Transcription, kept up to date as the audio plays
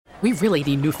we really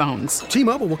need new phones.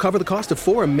 T-Mobile will cover the cost of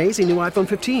 4 amazing new iPhone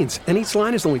 15s, and each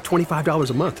line is only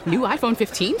 $25 a month. New iPhone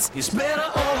 15s? It's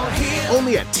better over here.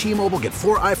 Only at T-Mobile, get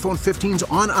 4 iPhone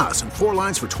 15s on us and 4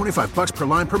 lines for $25 per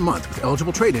line per month with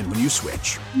eligible trade-in when you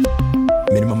switch.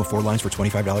 Minimum of 4 lines for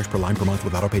 $25 per line per month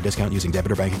with autopay discount using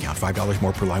debit or bank account. $5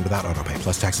 more per line without autopay,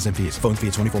 plus taxes and fees. Phone fee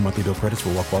at 24 monthly bill credits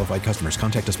for well-qualified customers.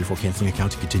 Contact us before canceling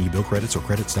account to continue bill credits or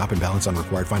credit stop and balance on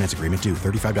required finance agreement due.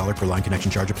 $35 per line connection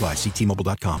charge applies. See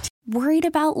T-Mobile.com. Worried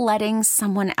about letting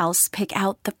someone else pick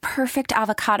out the perfect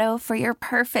avocado for your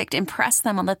perfect impress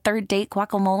them on the third date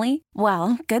guacamole?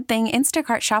 Well, good thing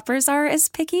Instacart shoppers are as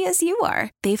picky as you are.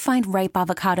 They find ripe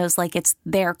avocados like it's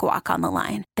their guac on the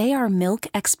line. They are milk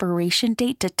expiration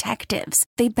date detectives.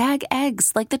 They bag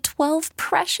eggs like the 12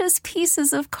 precious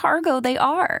pieces of cargo they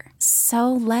are.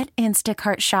 So let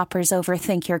Instacart shoppers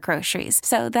overthink your groceries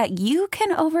so that you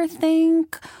can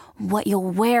overthink what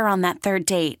you'll wear on that third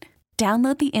date.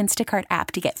 Download the Instacart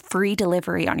app to get free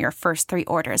delivery on your first 3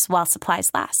 orders while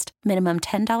supplies last. Minimum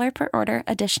 $10 per order.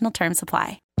 Additional terms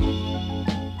apply.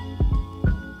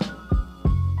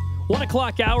 1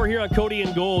 o'clock hour here on Cody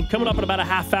and Gold. Coming up in about a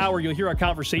half hour, you'll hear our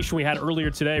conversation we had earlier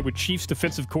today with Chiefs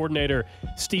defensive coordinator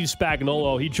Steve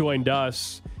Spagnuolo. He joined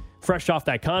us fresh off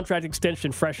that contract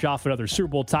extension, fresh off another Super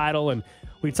Bowl title, and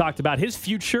we talked about his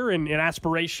future and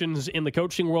aspirations in the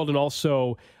coaching world, and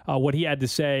also what he had to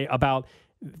say about,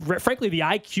 frankly, the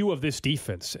IQ of this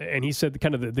defense. And he said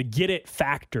kind of the get it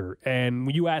factor. And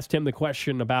when you asked him the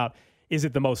question about, is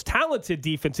it the most talented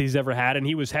defense he's ever had? And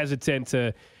he was hesitant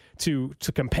to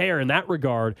compare in that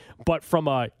regard. But from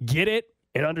a get it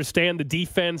and understand the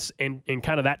defense and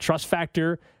kind of that trust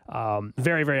factor,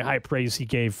 very, very high praise he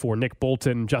gave for Nick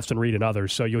Bolton, Justin Reed, and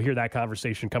others. So you'll hear that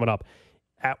conversation coming up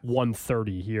at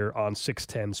 1:30 here on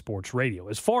 610 Sports Radio.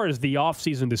 As far as the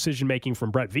offseason decision-making from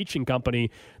Brett Veach and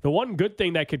company, the one good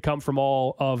thing that could come from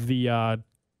all of the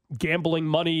gambling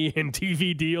money and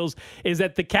TV deals is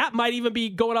that the cap might even be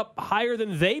going up higher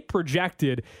than they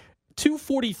projected.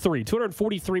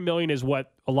 $243 million is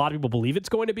what a lot of people believe it's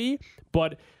going to be.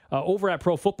 But over at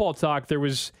Pro Football Talk, there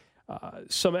was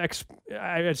some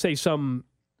expectation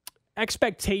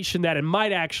that it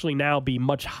might actually now be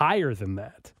much higher than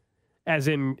that. As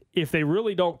in, if they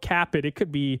really don't cap it, it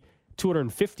could be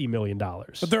 $250 million.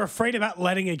 But they're afraid about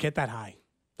letting it get that high.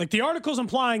 Like, the article's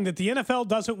implying that the NFL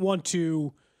doesn't want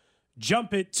to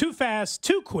jump it too fast,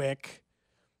 too quick,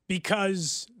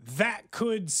 because that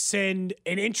could send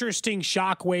an interesting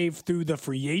shockwave through the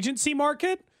free agency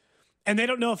market. And they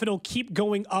don't know if it'll keep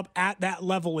going up at that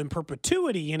level in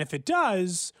perpetuity. And if it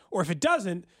does, or if it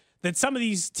doesn't, that some of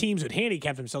these teams would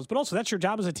handicap themselves. But also, that's your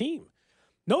job as a team.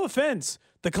 No offense.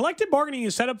 The collective bargaining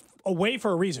is set up a way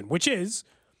for a reason, which is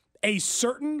a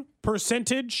certain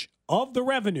percentage of the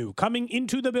revenue coming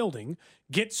into the building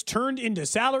gets turned into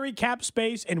salary cap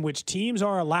space in which teams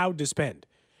are allowed to spend.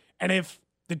 And if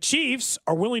the Chiefs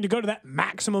are willing to go to that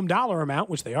maximum dollar amount,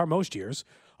 which they are most years,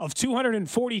 of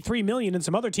 $243 million, and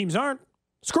some other teams aren't,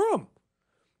 screw them.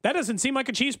 That doesn't seem like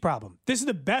a Chiefs problem. This is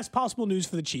the best possible news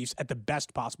for the Chiefs at the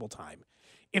best possible time.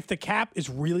 If the cap is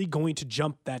really going to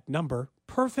jump that number,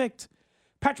 perfect.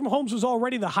 Patrick Mahomes was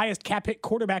already the highest cap hit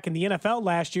quarterback in the NFL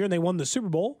last year, and they won the Super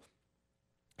Bowl.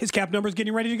 His cap number is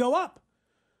getting ready to go up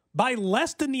by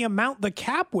less than the amount the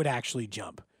cap would actually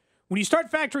jump. When you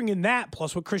start factoring in that,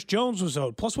 plus what Chris Jones was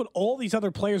owed, plus what all these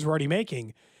other players were already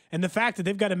making, and the fact that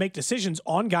they've got to make decisions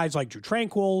on guys like Drew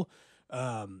Tranquill,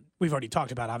 we've already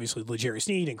talked about, obviously, L'Jarius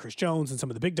Sneed and Chris Jones and some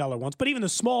of the big dollar ones, but even the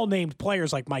small-named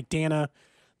players like Mike Dana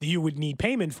that you would need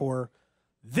payment for,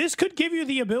 this could give you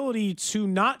the ability to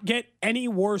not get any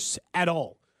worse at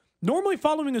all. Normally,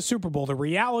 following a Super Bowl, the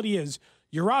reality is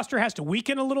your roster has to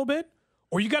weaken a little bit,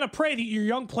 or you got to pray that your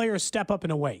young players step up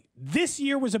in a way. This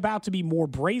year was about to be more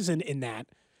brazen in that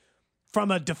from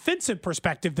a defensive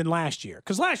perspective than last year.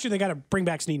 Because last year they got to bring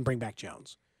back Snead and bring back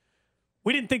Jones.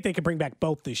 We didn't think they could bring back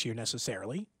both this year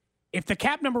necessarily. If the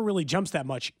cap number really jumps that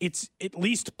much, it's at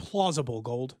least plausible,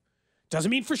 Gold. Doesn't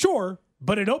mean for sure,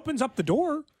 but it opens up the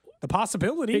door, the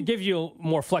possibility. It gives you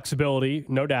more flexibility,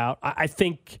 no doubt. I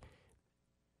think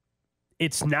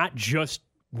it's not just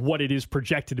what it is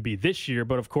projected to be this year,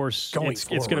 but of course,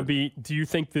 it's going to be, do you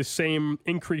think the same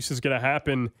increase is going to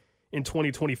happen in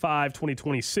 2025,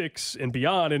 2026, and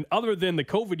beyond? And other than the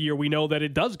COVID year, we know that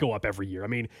it does go up every year. I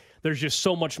mean, there's just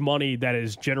so much money that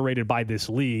is generated by this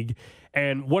league.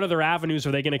 And what other avenues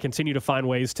are they going to continue to find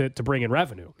ways to bring in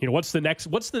revenue? You know, what's the next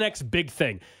big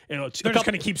thing? You know, they're just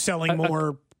going to keep selling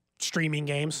more streaming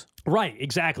games. Right,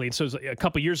 exactly. And so a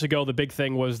couple years ago, the big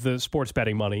thing was the sports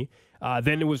betting money.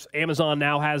 Then it was Amazon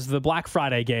now has the Black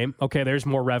Friday game. Okay, there's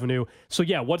more revenue. So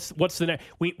yeah, what's the next?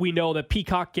 We know the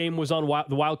Peacock game was on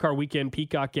the Wild Card Weekend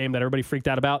Peacock game that everybody freaked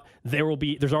out about. There's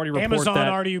already report Amazon that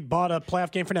already bought a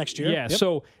playoff game for next year. Yeah,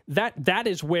 so that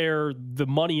is where the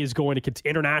money is going to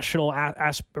international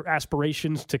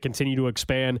aspirations to continue to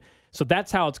expand. So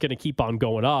that's how it's going to keep on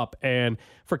going up. And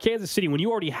for Kansas City, when you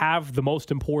already have the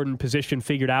most important position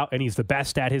figured out, and he's the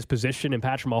best at his position in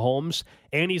Patrick Mahomes,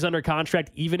 and he's under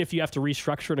contract, even if you have to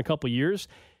restructure in a couple of years,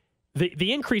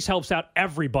 the increase helps out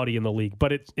everybody in the league.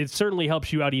 But it certainly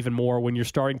helps you out even more when you're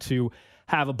starting to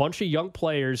have a bunch of young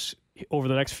players over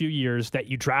the next few years that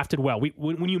you drafted well.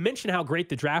 When you mentioned how great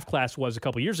the draft class was a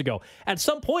couple of years ago, at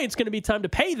some point it's going to be time to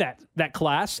pay that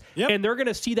class, and they're going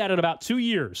to see that in about 2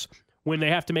 years when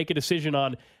they have to make a decision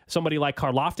on somebody like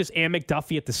Karlaftis and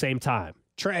McDuffie at the same time.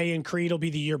 Trey and Creed will be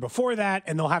the year before that,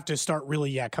 and they'll have to start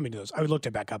really, coming to those. I looked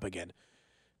it back up again.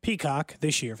 Peacock,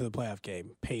 this year for the playoff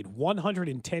game, paid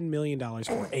 $110 million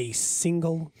for a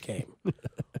single game.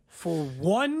 For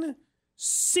one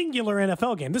singular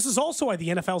NFL game. This is also why the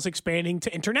NFL is expanding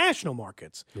to international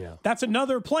markets. Yeah. That's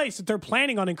another place that they're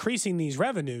planning on increasing these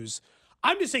revenues.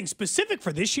 I'm just saying specific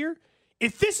for this year,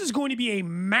 if this is going to be a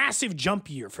massive jump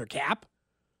year for Cap,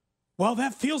 well,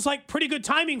 that feels like pretty good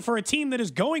timing for a team that is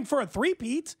going for a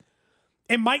three-peat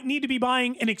and might need to be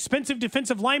buying an expensive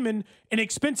defensive lineman, an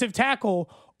expensive tackle,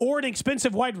 or an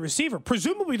expensive wide receiver.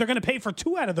 Presumably, they're going to pay for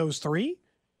 2 out of those 3.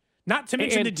 Not to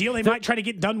mention the deal they might try to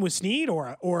get done with Snead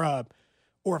or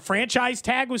a franchise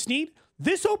tag with Snead.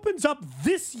 This opens up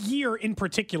this year in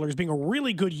particular as being a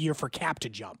really good year for Cap to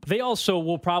jump. They also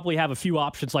will probably have a few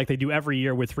options like they do every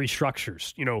year with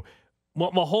restructures. You know,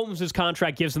 Mahomes'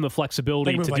 contract gives them the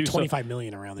flexibility to do $25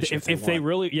 million around this year. If they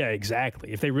really,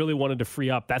 exactly. If they really wanted to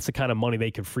free up, that's the kind of money they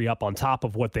could free up on top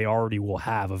of what they already will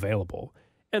have available.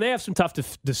 And they have some tough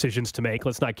decisions to make.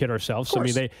 Let's not kid ourselves. I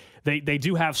mean, they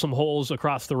do have some holes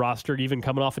across the roster, even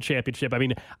coming off a championship. I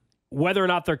mean, whether or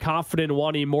not they're confident in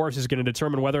Wanya Morris is going to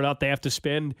determine whether or not they have to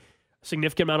spend a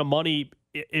significant amount of money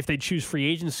if they choose free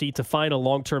agency to find a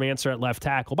long-term answer at left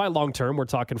tackle. By long-term, we're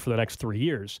talking for the next 3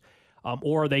 years.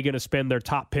 Or are they going to spend their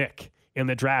top pick in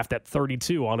the draft at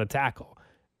 32 on a tackle?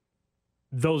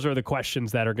 Those are the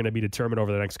questions that are going to be determined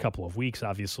over the next couple of weeks,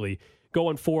 obviously.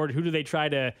 Going forward, who do they try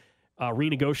to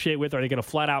renegotiate with? Are they going to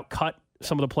flat-out cut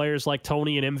some of the players like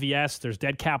Tony and MVS? There's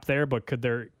dead cap there, but could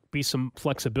there be some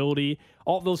flexibility?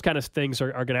 All those kind of things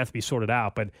are going to have to be sorted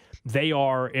out, but they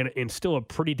are in still a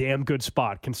pretty damn good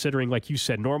spot, considering, like you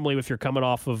said, normally if you're coming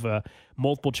off of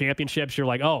multiple championships, you're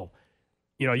like, oh,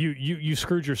 you know, you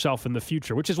screwed yourself in the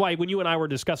future, which is why when you and I were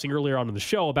discussing earlier on in the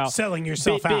show about selling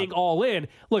yourself being all in,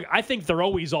 look, I think they're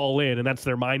always all in, and that's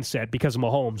their mindset because of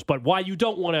Mahomes. But why you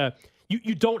don't want to,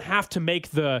 you don't have to make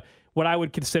what I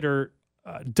would consider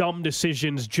dumb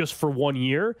decisions just for 1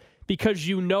 year, because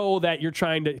you know that you're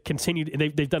trying to continue.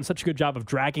 They've done such a good job of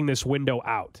dragging this window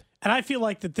out. And I feel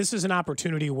like that this is an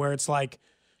opportunity where it's like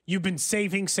you've been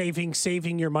saving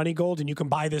your money, Gold, and you can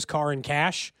buy this car in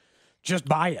cash. Just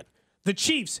buy it. The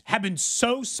Chiefs have been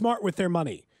so smart with their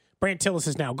money. Brant Tillis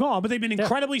is now gone, but they've been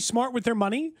incredibly smart with their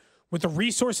money, with the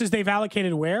resources they've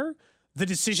allocated where, the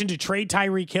decision to trade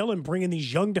Tyreek Hill and bring in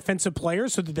these young defensive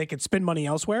players so that they could spend money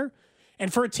elsewhere.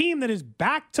 And for a team that is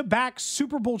back-to-back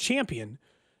Super Bowl champion,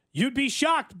 you'd be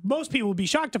shocked, most people would be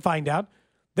shocked to find out,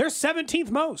 they're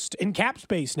 17th most in cap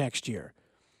space next year.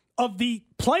 Of the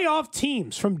playoff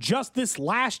teams from just this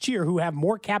last year who have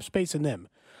more cap space than them,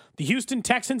 the Houston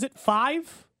Texans at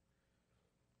 5,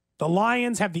 the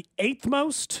Lions have the 8th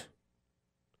most.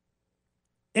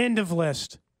 End of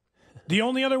list. The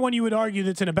only other one you would argue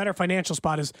that's in a better financial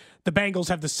spot is the Bengals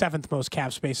have the 7th most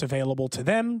cap space available to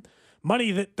them.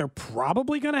 Money that they're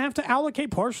probably going to have to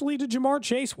allocate partially to Jamar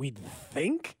Chase, we'd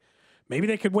think. Maybe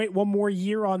they could wait one more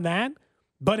year on that.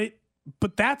 But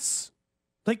that's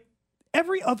like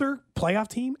every other playoff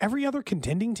team, every other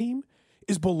contending team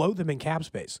is below them in cap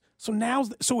space.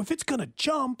 So if it's going to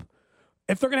jump,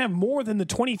 if they're going to have more than the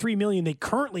 $23 million they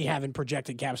currently have in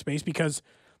projected cap space because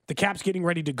the cap's getting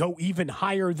ready to go even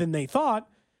higher than they thought,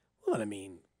 well, I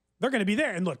mean, they're going to be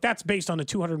there. And look, that's based on the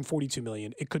 $242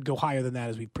 million. It could go higher than that,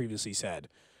 as we previously said.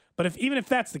 But even if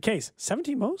that's the case,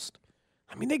 17 most?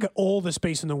 I mean, they got all the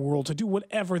space in the world to do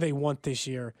whatever they want this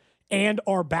year and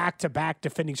are back-to-back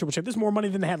defending Super Bowl. This is more money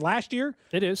than they had last year.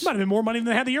 It is. It might have been more money than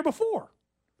they had the year before.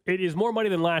 It is more money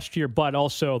than last year, but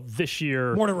also this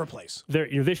year. More to replace.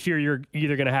 This year, you're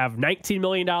either going to have $19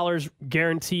 million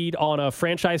guaranteed on a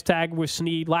franchise tag with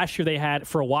Snead. Last year, they had,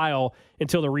 for a while,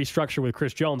 until the restructure with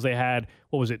Chris Jones, they had,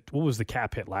 what was the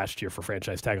cap hit last year for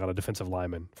franchise tag on a defensive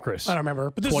lineman, Chris? I don't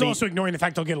remember. But this is also ignoring the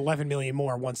fact they'll get $11 million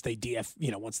more once they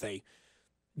once they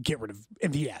get rid of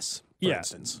MVS, for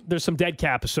instance. There's some dead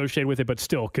cap associated with it, but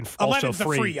still also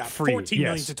free. $14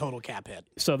 million to total cap hit.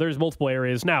 So there's multiple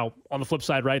areas. Now, on the flip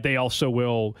side, right, they also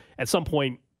will, at some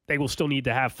point, they will still need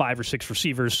to have 5 or 6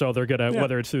 receivers. So they're going to,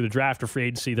 whether it's through the draft or free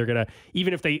agency, they're going to,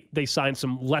 even if they sign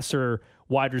some lesser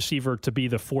wide receiver to be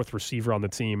the 4th receiver on the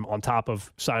team on top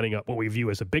of signing up what we view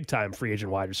as a big-time free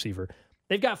agent wide receiver,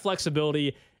 they've got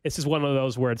flexibility. This is one of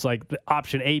those where it's like the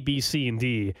option A, B, C, and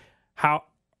D.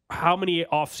 How many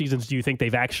off seasons do you think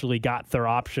they've actually got their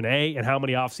option A, and how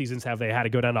many off seasons have they had to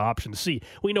go down to option C?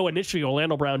 We know initially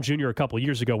Orlando Brown Jr. a couple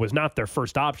years ago was not their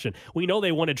first option. We know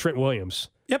they wanted Trent Williams.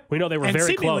 Yep. We know they were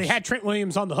very close. They had Trent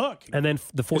Williams on the hook. And then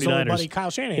the 49ers. His old buddy Kyle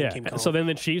Shanahan came calling. So then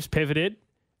the Chiefs pivoted,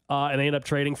 and they ended up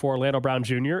trading for Orlando Brown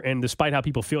Jr., and despite how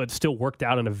people feel, it still worked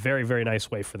out in a very, very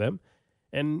nice way for them.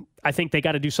 And I think they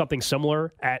got to do something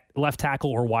similar at left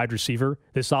tackle or wide receiver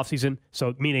this offseason.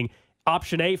 So meaning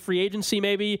option A, free agency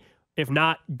maybe. If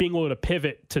not, being able to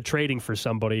pivot to trading for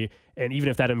somebody, and even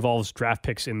if that involves draft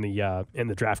picks in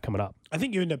the draft coming up. I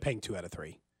think you end up paying 2 out of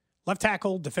 3. Left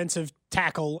tackle, defensive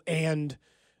tackle, and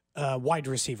wide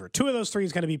receiver. 2 of those 3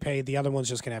 is going to be paid. The other one's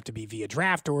just going to have to be via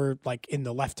draft, or like in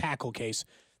the left tackle case,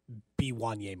 be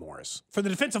Wanye Morris. For the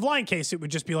defensive line case, it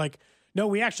would just be like, no,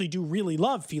 we actually do really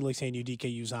love Felix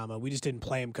Anudike-Uzomah. We just didn't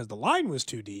play him because the line was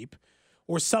too deep,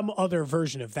 or some other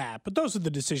version of that. But those are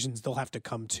the decisions they'll have to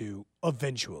come to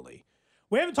eventually.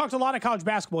 We haven't talked a lot of college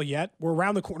basketball yet. We're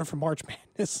around the corner from March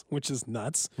Madness, which is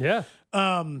nuts. Yeah.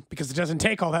 Because it doesn't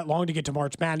take all that long to get to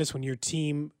March Madness when your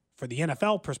team, for the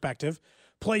NFL perspective,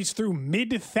 plays through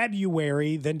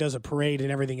mid-February, then does a parade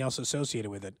and everything else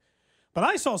associated with it. But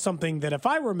I saw something that if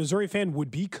I were a Missouri fan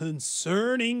would be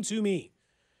concerning to me.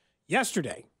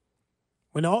 Yesterday,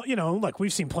 when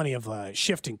we've seen plenty of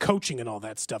shift in coaching and all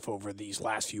that stuff over these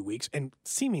last few weeks, and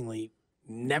seemingly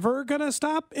never going to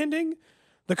stop ending.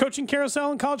 The coaching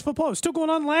carousel in college football was still going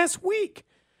on last week.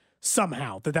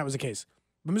 Somehow that was the case.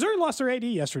 But Missouri lost their AD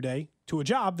yesterday to a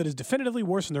job that is definitively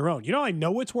worse than their own. You know, I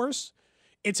know it's worse.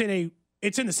 It's in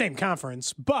the same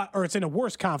conference, or it's in a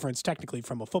worse conference technically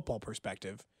from a football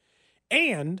perspective.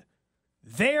 And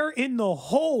they're in the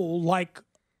hole like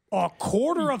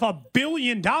 $250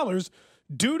 million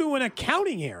due to an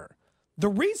accounting error. The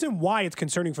reason why it's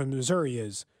concerning for Missouri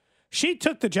is she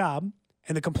took the job,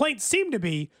 and the complaints seem to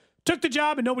be, took the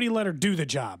job and nobody let her do the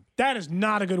job. That is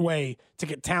not a good way to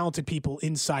get talented people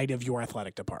inside of your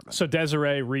athletic department. So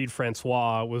Desiree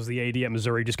Reed-Francois was the AD at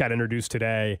Missouri, just got introduced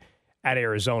today at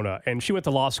Arizona. And she went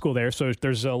to law school there, so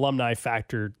there's an alumni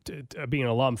factor, being an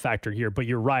alum factor here. But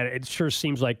you're right. It sure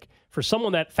seems like for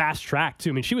someone that fast-tracked, too.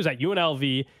 I mean, she was at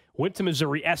UNLV, went to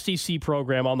Missouri, SEC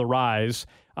program on the rise,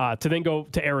 to then go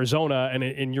to Arizona,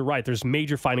 and you're right, there's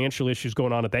major financial issues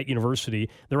going on at that university.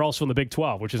 They're also in the Big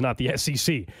 12, which is not the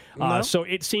SEC. So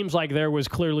it seems like there was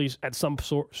clearly at some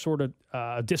sort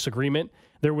of disagreement.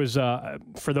 There was,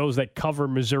 for those that cover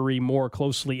Missouri more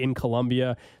closely in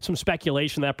Columbia, some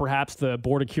speculation that perhaps the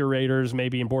Board of Curators,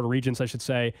 maybe in Board of Regents, I should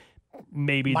say,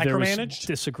 maybe there was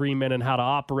disagreement in how to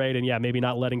operate, and maybe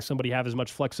not letting somebody have as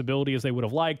much flexibility as they would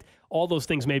have liked. All those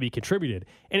things maybe contributed.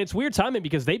 And it's weird timing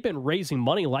because they've been raising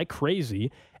money like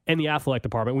crazy in the athletic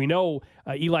department. We know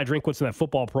Eli Drinkwitz in that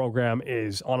football program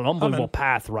is on an unbelievable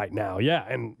path right now. Yeah,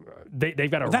 and they've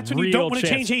got a real chance. That's when you don't want to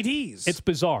change ADs. It's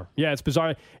bizarre. Yeah, it's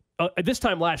bizarre. At this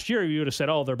time last year, you would have said,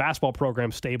 their basketball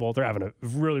program's stable. They're having a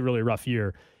really, really rough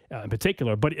year. In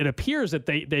particular, but it appears that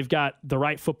they've got the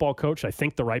right football coach, I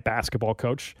think the right basketball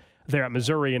coach there at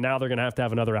Missouri, and now they're going to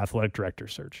have another athletic director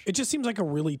search. It just seems like a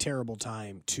really terrible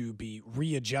time to be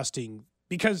readjusting,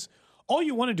 because all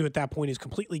you want to do at that point is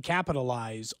completely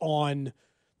capitalize on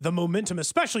the momentum,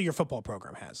 especially your football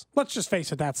program has. Let's just face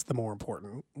it, that's the more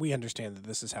important. We understand that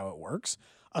this is how it works,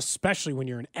 especially when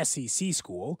you're an SEC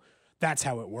school. That's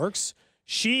how it works.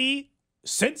 She,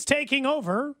 since taking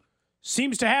over,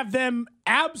 seems to have them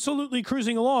absolutely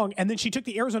cruising along, and then she took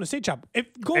the Arizona State job.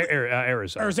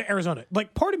 Arizona.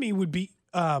 Like, part of me would be,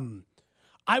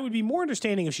 I would be more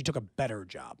understanding if she took a better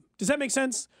job. Does that make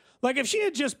sense? Like, if she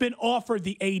had just been offered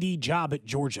the AD job at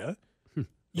Georgia,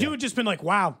 you would just been like,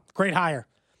 wow, great hire.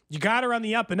 You got her on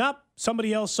the up and up.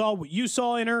 Somebody else saw what you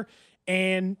saw in her,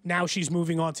 and now she's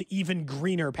moving on to even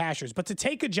greener pastures. But to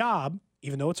take a job,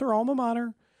 even though it's her alma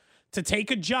mater, to take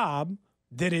a job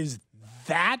that is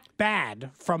that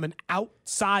bad from an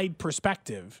outside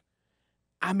perspective,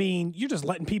 I mean, you're just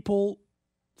letting people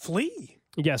flee.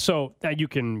 Yeah, so you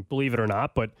can believe it or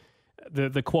not, but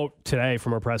the quote today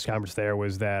from her press conference there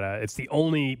was that it's the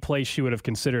only place she would have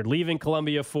considered leaving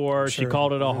Columbia for. Sure. She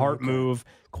called it a heart move.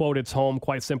 Quote, it's home.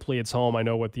 Quite simply, it's home. I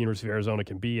know what the University of Arizona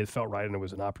can be. It felt right, and it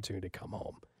was an opportunity to come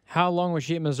home. How long was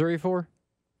she at Missouri for?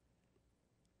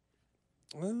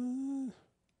 I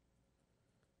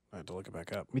have to look it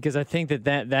back up. Because I think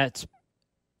that's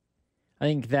I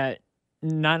think that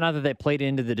not that they played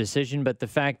into the decision, but the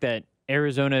fact that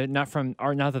Arizona, not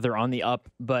that they're on the up,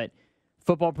 but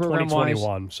football program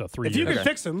 2021, wise, so 3 years. If you can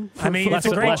fix them, I mean, it's a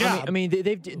great job. I mean,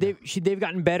 they've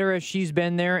gotten better as she's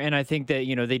been there, and I think that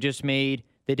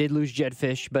they did lose Jed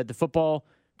Fish, but the football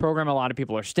program, a lot of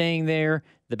people are staying there.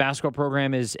 The basketball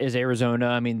program is Arizona.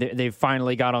 I mean, they've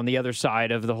finally got on the other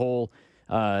side of the whole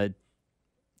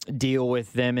deal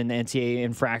with them and the NCAA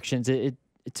infractions.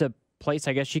 It's a place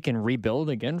I guess she can rebuild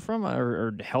again from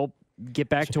or help get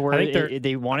back to where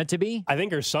they want it to be. I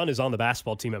think her son is on the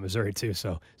basketball team at Missouri too,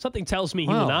 so something tells me he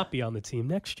will not be on the team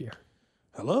next year.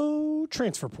 Hello,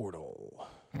 transfer portal.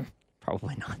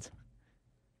 Probably not.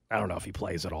 I don't know if he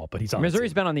plays at all, but he's on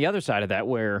Missouri's been on the other side of that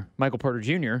where Michael Porter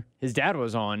Jr., his dad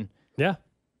was on the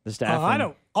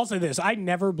staff. I'll say this. I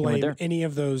never blame any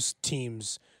of those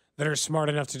teams that are smart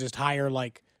enough to just hire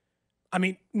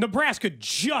Nebraska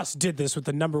just did this with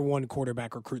the number one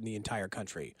quarterback recruit in the entire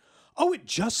country. Oh, it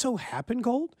just so happened,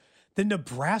 Gold, that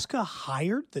Nebraska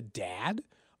hired the dad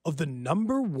of the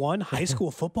number one high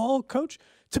school football coach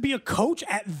to be a coach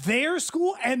at their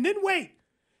school, and then wait,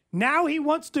 now he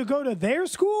wants to go to their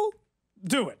school?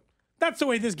 Do it. That's the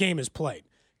way this game is played.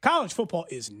 College football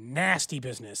is nasty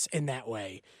business in that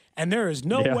way, and there is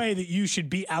no way that you should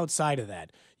be outside of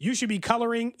that. You should be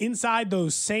coloring inside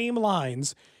those same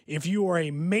lines if you are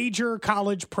a major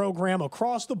college program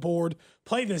across the board,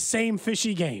 play the same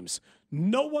fishy games.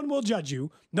 No one will judge you.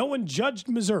 No one judged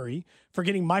Missouri for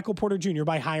getting Michael Porter Jr.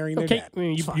 by hiring their dad. I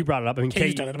mean, you brought it up. I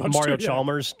mean, Mario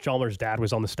Chalmers' dad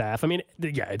was on the staff. I mean,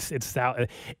 it's I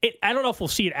don't know if we'll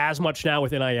see it as much now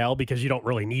with NIL because you don't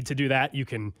really need to do that. You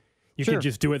can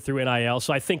just do it through NIL.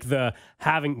 So I think the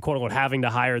having to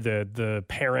hire the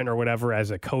parent or whatever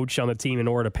as a coach on the team in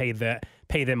order to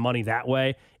pay them money that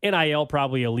way, NIL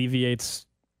probably alleviates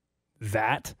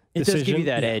that decision. It does give you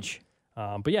that edge.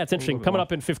 But yeah, it's interesting. Coming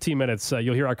up in 15 minutes,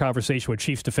 you'll hear our conversation with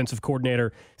Chiefs defensive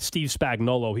coordinator Steve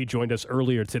Spagnuolo. He joined us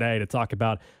earlier today to talk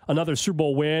about another Super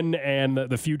Bowl win and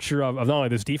the future of not only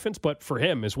this defense, but for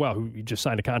him as well, who just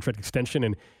signed a contract extension,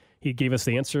 and he gave us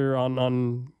the answer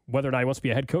on whether or not he wants to be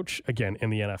a head coach again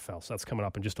in the NFL. So that's coming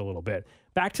up in just a little bit.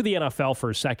 Back to the NFL for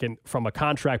a second from a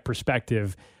contract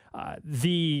perspective.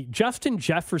 The Justin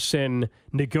Jefferson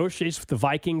negotiations with the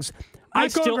Vikings,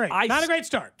 not a great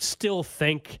start. Still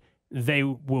think they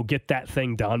will get that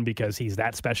thing done because he's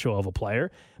that special of a player.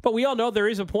 But we all know there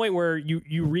is a point where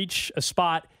you reach a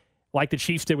spot like the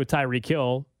Chiefs did with Tyreek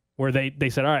Hill where they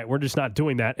said, all right, we're just not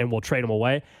doing that and we'll trade him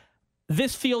away.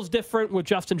 This feels different with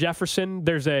Justin Jefferson.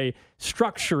 There's a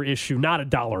structure issue, not a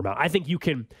dollar amount. I think you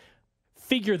can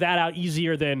figure that out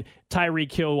easier than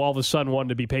Tyreek Hill all of a sudden wanted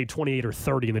to be paid 28 or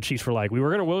 30 and the Chiefs were like, we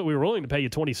were willing to pay you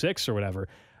 26 or whatever.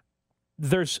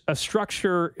 There's a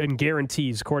structure and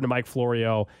guarantees, according to Mike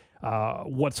Florio,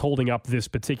 what's holding up this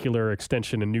particular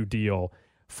extension and new deal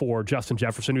for Justin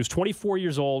Jefferson, who's 24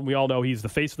 years old. We all know he's the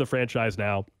face of the franchise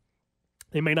now.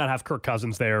 They may not have Kirk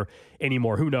Cousins there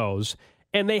anymore. Who knows?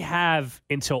 And they have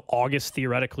until August,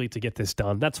 theoretically, to get this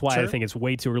done. That's why I think it's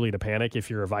way too early to panic if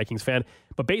you're a Vikings fan.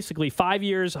 But basically, 5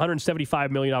 years,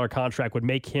 $175 million contract would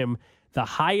make him the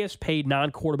highest paid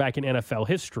non-quarterback in NFL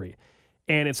history.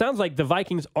 And it sounds like the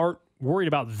Vikings aren't worried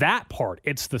about that part.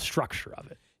 It's the structure of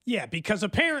it. Yeah, because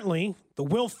apparently the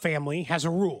Wilf family has a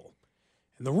rule.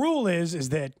 And the rule is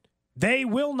that they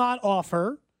will not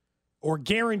offer or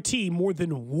guarantee more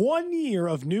than 1 year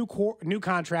of new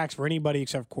contracts for anybody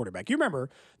except quarterback. You remember,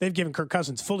 they've given Kirk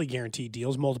Cousins fully guaranteed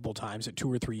deals multiple times at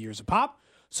 2 or 3 years a pop.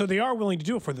 So they are willing to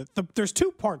do it for there's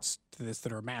two parts to this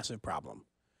that are a massive problem.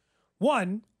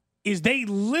 One is they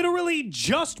literally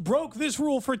just broke this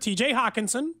rule for TJ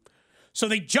Hawkinson. So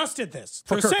they just did this.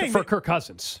 For Kirk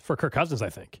Cousins. For Kirk Cousins,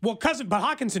 I think. Well, but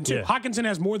Hawkinson too. Yeah. Hawkinson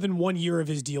has more than 1 year of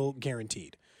his deal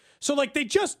guaranteed. So they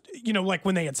just,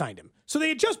 when they had signed him. So they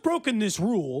had just broken this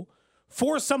rule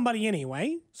for somebody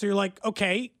anyway. So you're like,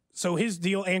 okay, so his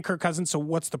deal and Kirk Cousins, so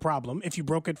what's the problem if you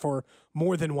broke it for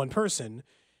more than one person?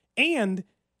 And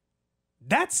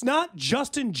that's not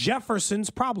Justin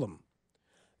Jefferson's problem.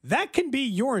 That can be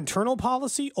your internal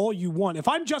policy all you want. If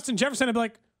I'm Justin Jefferson, I'd be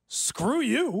like, screw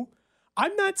you.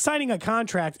 I'm not signing a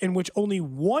contract in which only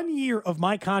 1 year of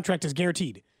my contract is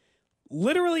guaranteed.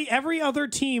 literally every other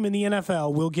team in the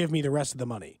NFL will give me the rest of the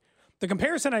money. The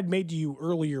comparison I'd made to you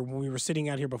earlier when we were sitting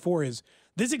out here before is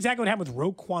this is exactly what happened with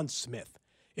Roquan Smith.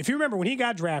 If you remember, when he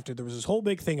got drafted, there was this whole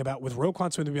big thing about with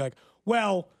Roquan Smith to be like,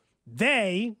 well,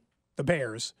 the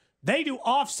Bears, they do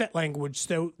offset language,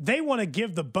 so they want to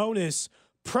give the bonus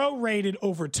prorated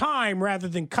over time rather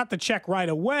than cut the check right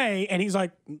away. And he's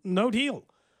like, no deal.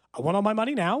 I want all my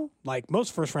money now, like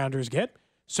most first-rounders get,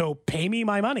 so pay me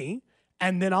my money,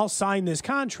 and then I'll sign this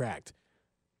contract.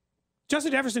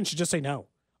 Justin Jefferson should just say no.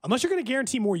 Unless you're going to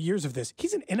guarantee more years of this,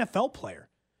 he's an NFL player.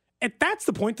 If that's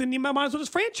the point, then you might as well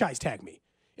just franchise tag me.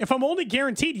 If I'm only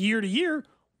guaranteed year to year,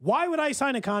 why would I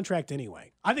sign a contract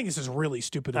anyway? I think this is really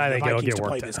stupid of the Vikings to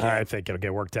play this game. I think it'll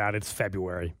get worked out. It's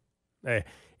February.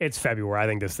 It's February. I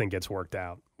think this thing gets worked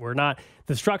out.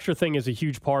 The structure thing is a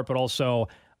huge part, but also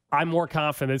I'm more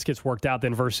confident this gets worked out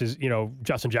than versus,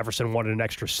 Justin Jefferson wanted an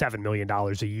extra $7 million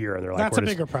a year. And they're like, that's a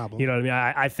bigger problem. You know what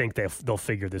I mean? I think they'll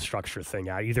figure this structure thing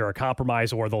out, either a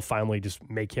compromise or they'll finally just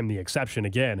make him the exception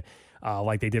again,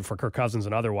 like they did for Kirk Cousins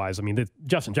and otherwise. I mean,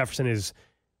 Justin Jefferson is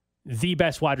the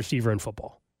best wide receiver in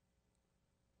football.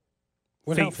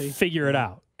 Figure it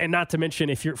out. And not to mention,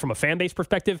 if you're from a fan base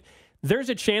perspective, there's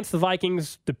a chance the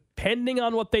Vikings, depending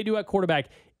on what they do at quarterback,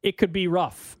 it could be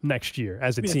rough next year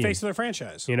as a team. The face of their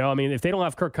franchise. If they don't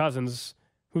have Kirk Cousins,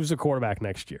 who's the quarterback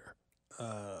next year? They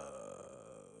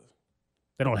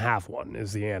don't have one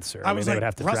is the answer. They would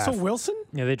have to Russell draft. Wilson?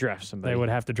 Yeah, they draft somebody. They would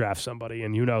have to draft somebody,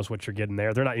 and who knows what you're getting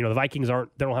there. They're not, the Vikings they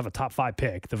don't have a top 5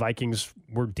 pick. The Vikings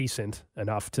were decent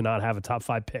enough to not have a top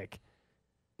 5 pick.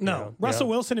 No. Russell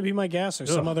Wilson would be my guess, or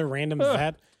some other random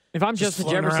vet. If I'm Justin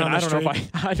Jefferson, I don't know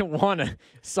if I don't want to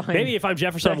sign. Maybe if I'm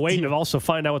Jefferson, I'm waiting to also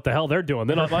find out what the hell they're doing.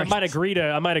 Then I might agree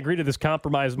to this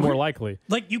compromise more likely.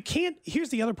 Like, you can't. Here's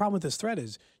the other problem with this threat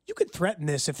is you could threaten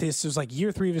this if this is like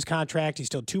year 3 of his contract. He's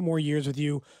still 2 more years with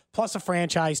you, plus a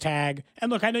franchise tag. And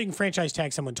look, I know you can franchise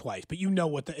tag someone twice, but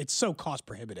it's so cost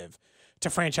prohibitive to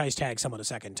franchise tag someone a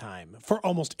second time for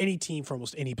almost any team, for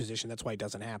almost any position. That's why it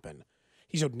doesn't happen.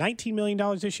 He's owed $19 million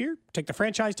this year. Take the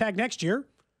franchise tag next year,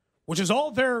 which is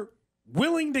all they're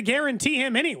willing to guarantee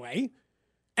him anyway,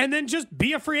 and then just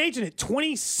be a free agent at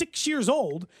 26 years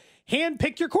old,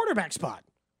 handpick your quarterback spot.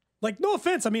 Like, no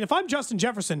offense. I mean, if I'm Justin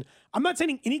Jefferson, I'm not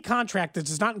signing any contract that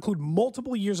does not include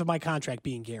multiple years of my contract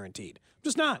being guaranteed. I'm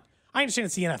just not. I understand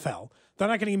it's the NFL. They're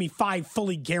not going to give me 5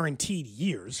 fully guaranteed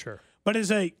years. Sure. But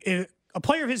as a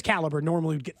player of his caliber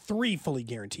normally would get 3 fully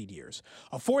guaranteed years.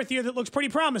 A 4th year that looks pretty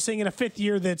promising and a 5th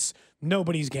year that's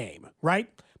nobody's game, right?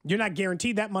 You're not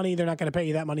guaranteed that money. They're not going to pay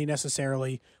you that money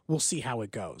necessarily. We'll see how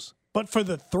it goes. But for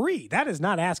the 3, that is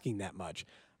not asking that much.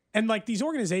 And like these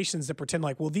organizations that pretend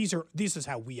like, well, this is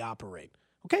how we operate.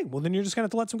 Okay, well, then you're just going to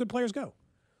have to let some good players go.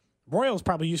 Royals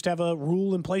probably used to have a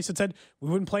rule in place that said we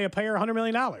wouldn't pay a player $100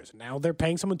 million. Now they're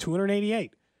paying someone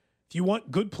 $288. If you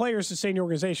want good players to stay in your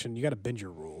organization, you got to bend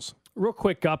your rules. Real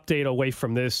quick update away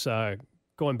from this,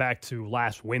 going back to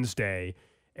last Wednesday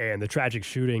and the tragic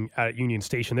shooting at Union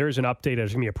Station. There is an update.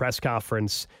 There's going to be a press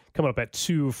conference coming up at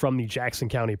 2 from the Jackson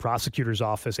County Prosecutor's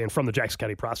Office and from the Jackson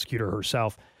County Prosecutor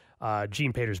herself,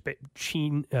 Jean Peters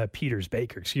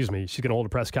Baker. Excuse me. She's going to hold a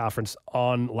press conference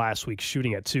on last week's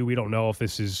shooting at 2. We don't know if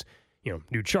this is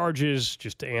new charges,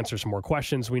 just to answer some more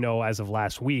questions. We know as of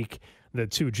last week, the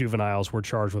 2 juveniles were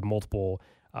charged with multiple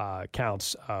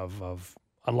counts of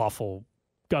unlawful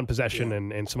gun possession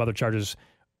and some other charges.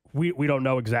 We don't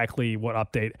know exactly what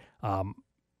update.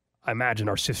 I imagine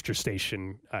our sister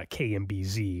station,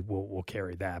 KMBZ, will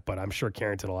carry that, but I'm sure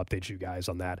Carrington will update you guys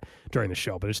on that during the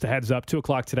show. But just a heads up, 2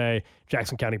 o'clock today,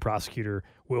 Jackson County Prosecutor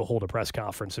will hold a press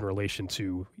conference in relation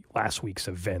to last week's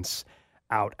events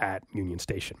out at Union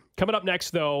Station. Coming up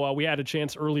next, though, we had a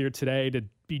chance earlier today to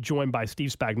be joined by Steve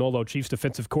Spagnuolo, Chiefs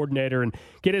defensive coordinator, and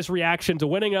get his reaction to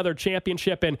winning another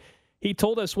championship. And he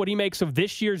told us what he makes of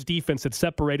this year's defense that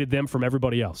separated them from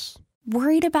everybody else.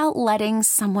 Worried about letting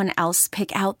someone else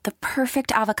pick out the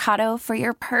perfect avocado for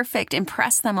your perfect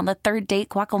impress them on the third date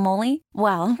guacamole?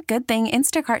 Well, good thing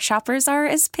Instacart shoppers are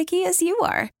as picky as you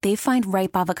are. They find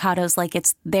ripe avocados like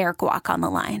it's their guac on the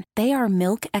line. They are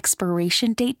milk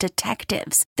expiration date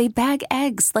detectives. They bag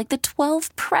eggs like the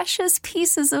 12 precious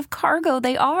pieces of cargo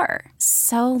they are.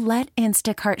 So let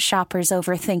Instacart shoppers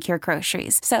overthink your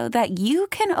groceries so that you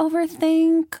can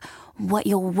overthink what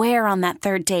you'll wear on that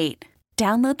third date.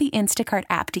 Download the Instacart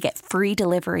app to get free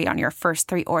delivery on your first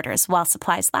 3 orders while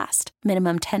supplies last.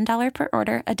 Minimum $10 per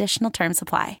order. Additional terms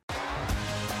apply.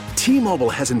 T-Mobile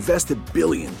has invested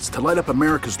billions to light up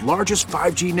America's largest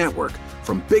 5G network,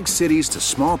 from big cities to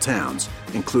small towns,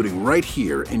 including right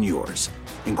here in yours.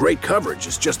 And great coverage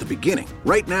is just the beginning.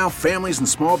 Right now, families and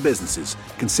small businesses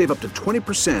can save up to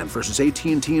 20% versus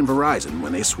AT&T and Verizon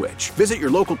when they switch. Visit your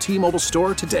local T-Mobile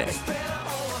store today.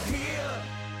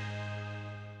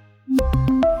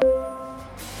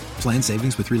 Plan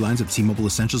savings with 3 lines of T-Mobile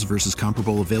Essentials versus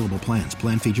comparable available plans.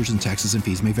 Plan features and taxes and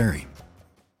fees may vary.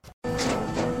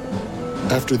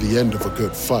 After the end of a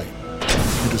good fight,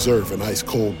 you deserve an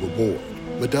ice-cold reward.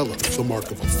 Modelo is the mark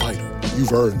of a fighter.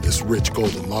 You've earned this rich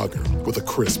golden lager with a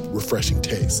crisp, refreshing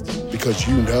taste. Because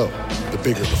you know, the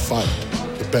bigger the fight,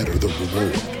 the better the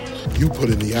reward. You put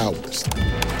in the hours,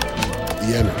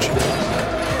 the energy,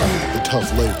 the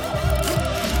tough labor.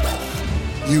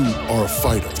 You are a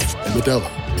fighter, and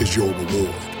Modelo is your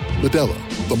reward. Modelo,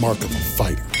 the mark of a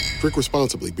fighter. Drink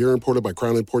responsibly. Beer imported by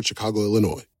Crown Imports, Chicago,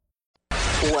 Illinois.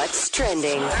 What's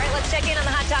trending? All right, let's check in on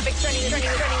the hot topics trending.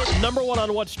 Number one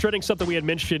on what's trending, something we had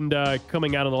mentioned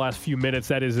coming out in the last few minutes,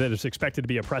 that is that it's expected to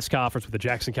be a press conference with the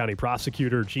Jackson County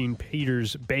prosecutor, Gene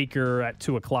Peters Baker, at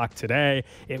 2 o'clock today.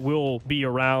 It will be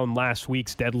around last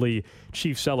week's deadly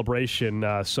chief celebration,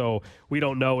 so we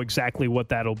don't know exactly what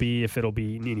that'll be, if it'll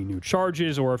be any new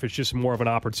charges or if it's just more of an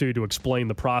opportunity to explain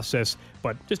the process.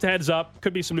 But just a heads up,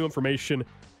 could be some new information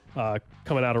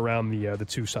coming out around the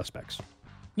two suspects.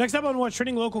 Next up on what's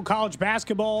trending, local college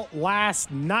basketball.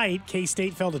 Last night,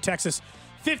 K-State fell to Texas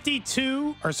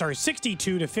 62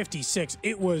 to 56.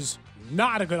 It was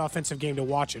not a good offensive game to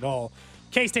watch at all.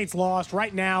 K-State's lost.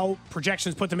 Right now,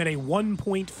 projections put them at a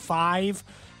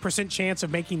 1.5% chance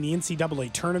of making the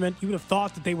NCAA tournament. You would have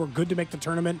thought that they were good to make the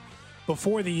tournament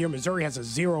before the year. Missouri has a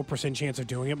 0% chance of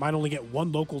doing it. Might only get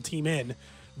one local team in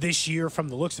this year from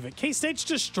the looks of it. K-State's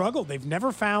just struggled. They've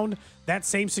never found that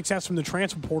same success from the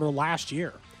transfer portal last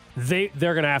year. They're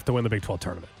going to have to win the Big 12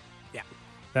 tournament. Yeah.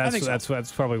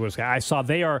 That's probably what's going to. I saw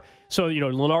they are. So,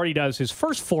 Lenardi does his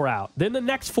first 4 out, then the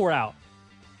next 4 out.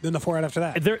 Then the 4 out after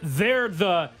that. They're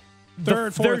the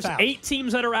third, fourth there's out. 8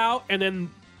 teams that are out, and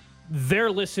then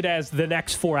they're listed as the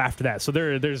next 4 after that. So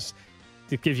there's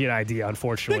it gives you an idea,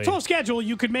 unfortunately. Big 12 schedule,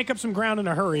 you could make up some ground in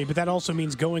a hurry, but that also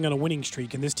means going on a winning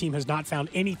streak, and this team has not found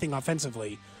anything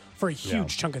offensively for a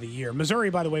huge chunk of the year. Missouri,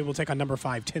 by the way, will take on number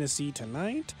 5 Tennessee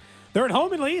tonight. They're at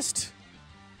home at least.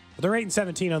 But they're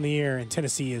 8-17 on the year, and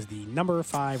Tennessee is the number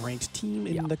 5 ranked team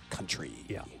in the country.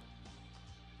 Yeah.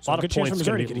 So a lot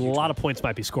of points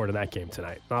might be scored in that game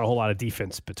tonight. Not a whole lot of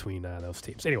defense between those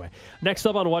teams. Anyway, next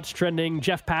up on what's trending,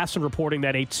 Jeff Passan reporting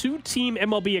that a 2-team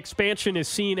MLB expansion is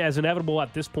seen as inevitable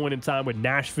at this point in time, with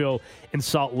Nashville and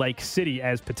Salt Lake City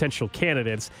as potential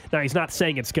candidates. Now, he's not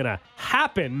saying it's going to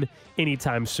happen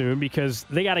anytime soon, because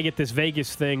they got to get this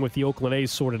Vegas thing with the Oakland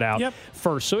A's sorted out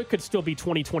first. So it could still be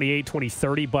 2028,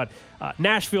 2030, but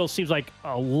Nashville seems like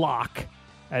a lock,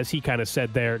 as he kind of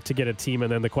said there, to get a team.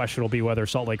 And then the question will be whether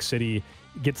Salt Lake City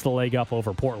gets the leg up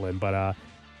over Portland. But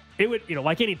it would,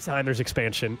 like any time there's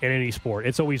expansion in any sport,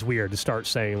 it's always weird to start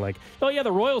saying, like, oh, yeah,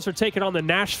 the Royals are taking on the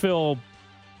Nashville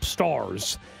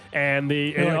Stars. And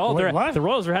the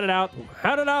Royals are headed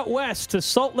out west to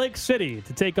Salt Lake City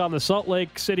to take on the Salt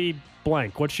Lake City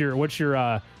blank. What's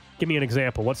your give me an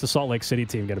example. What's the Salt Lake City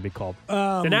team going to be called?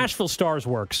 The Nashville Stars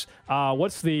works.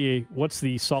 What's the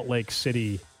Salt Lake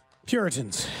City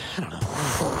Puritans? I don't know.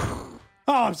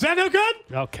 Oh, is that no good?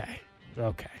 Okay.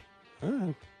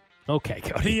 Okay,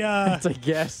 Cody. It's a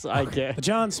guess, I guess. The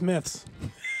John Smiths.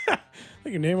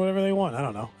 They can name whatever they want. I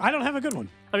don't know. I don't have a good one.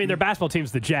 I mean, their basketball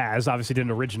team's the Jazz. Obviously didn't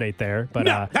originate there. But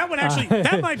no, that one actually,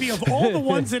 that might be, of all the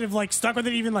ones that have stuck with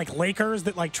it, even Lakers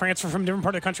that transfer from a different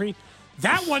part of the country,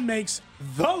 that one makes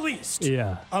the least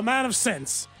amount of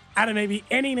sense out of maybe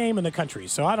any name in the country.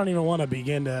 So I don't even want to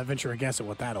begin to venture a guess at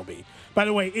what that'll be. By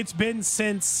the way, it's been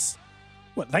since,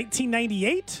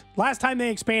 1998? Last time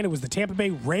they expanded was the Tampa Bay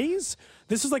Rays.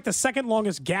 This is the second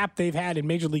longest gap they've had in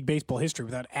Major League Baseball history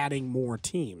without adding more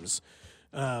teams.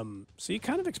 So you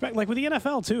kind of expect, with the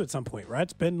NFL too, at some point, right?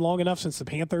 It's been long enough since the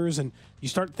Panthers, and you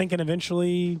start thinking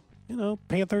eventually,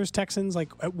 Panthers, Texans,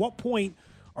 at what point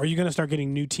are you going to start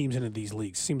getting new teams into these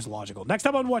leagues? Seems logical. Next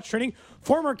up on What's Trending,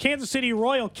 former Kansas City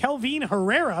Royal Kelvin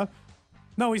Herrera.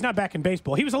 No, he's not back in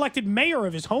baseball. He was elected mayor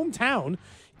of his hometown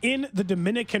in the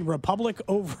Dominican Republic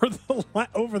over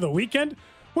the weekend,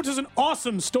 which is an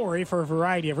awesome story for a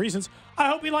variety of reasons. I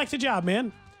hope he likes the job,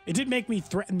 man. It did make me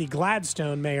threaten the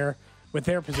Gladstone mayor with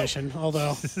their position,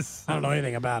 although I don't know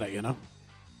anything about it,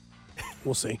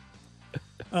 We'll see.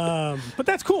 But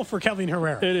that's cool for Kelvin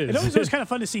Herrera. It is. It was kind of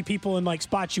fun to see people in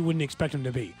spots you wouldn't expect him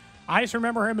to be. I just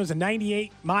remember him as a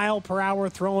 98-mile-per-hour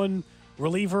throwing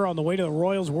reliever on the way to the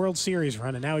Royals World Series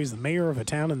run, and now he's the mayor of a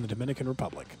town in the Dominican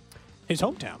Republic. His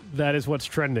hometown. That is what's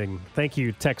trending. Thank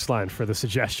you, text line, for the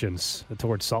suggestions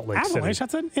towards Salt Lake Avalanche,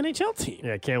 City. that's an NHL team.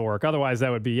 Yeah, it can't work. Otherwise, that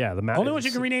would be, the Mountains. Only ones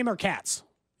you can rename are cats.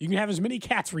 You can have as many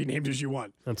cats renamed as you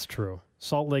want. That's true.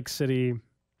 Salt Lake City,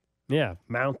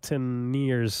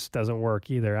 Mountaineers doesn't work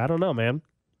either. I don't know, man.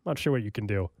 Not sure what you can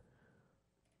do.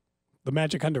 The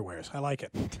magic underwears. I like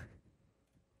it.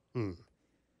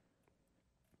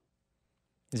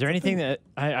 Is there anything that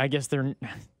I guess they're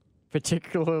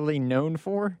particularly known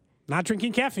for? Not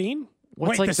drinking caffeine.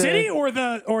 What's Wait, like the city or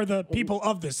the people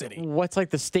of the city? What's like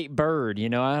the state bird? I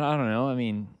don't know. I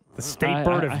mean, the state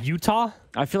bird of Utah.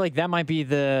 I feel like that might be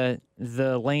the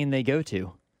lane they go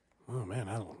to. Oh man,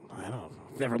 I don't.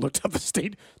 Never looked up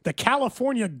the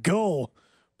California gull.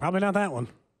 Probably not that one.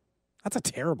 That's a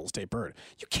terrible state bird.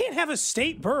 You can't have a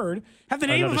state bird have the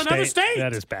name of another state.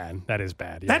 That is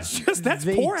bad. Yeah. That's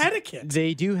poor etiquette.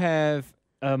 They do have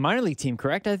a minor league team,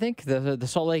 correct? I think the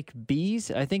Salt Lake Bees.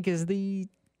 I think is the.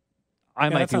 I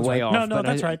might be way off. No,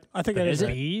 that's right. I think that is it.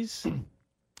 Right. Bees.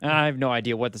 I have no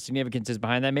idea what the significance is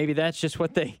behind that. Maybe that's just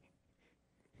what they.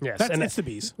 Yes, it's the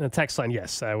Bees. The text line,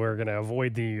 yes. We're going to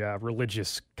avoid the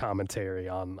religious commentary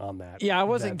on that. Yeah, I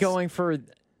wasn't going for.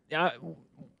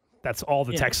 That's all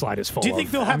the text line is full of. Do you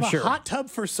think they'll have I'm a hot tub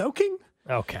for soaking?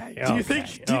 Okay. Do you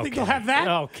think they'll have that?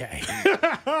 Okay.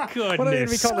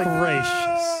 Goodness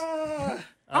gracious.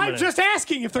 I'm just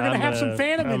asking if they're going to have some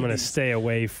fan amenities. I'm going to stay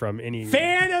away from any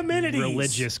fan amenities.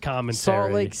 Religious commentary.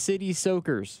 Salt Lake City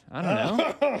Soakers. I don't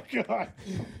know. Oh, God.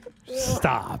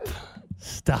 Stop.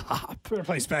 We're going to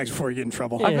play Spags before you get in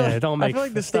trouble. I feel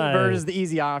like the state bird is the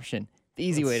easy option. The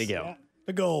easy way to go. Yeah,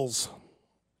 the goals.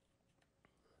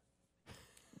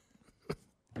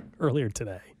 Earlier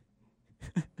today,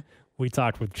 we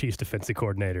talked with Chiefs defensive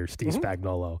coordinator Steve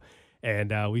Spagnuolo,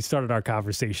 and we started our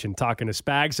conversation talking to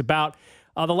Spags about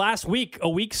the last week, a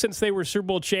week since they were Super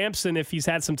Bowl champs, and if he's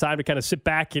had some time to kind of sit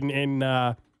back and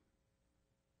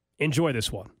enjoy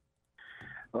this one.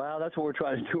 Well, that's what we're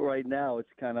trying to do right now. It's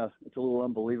a little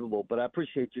unbelievable, but I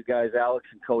appreciate you guys, Alex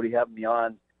and Cody, having me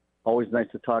on. Always nice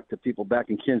to talk to people back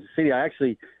in Kansas City.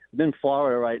 I'm in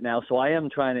Florida right now, so I am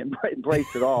trying to embrace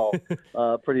it all.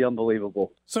 Pretty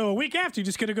unbelievable. So a week after, you're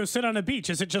just going to go sit on a beach.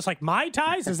 Is it just like Mai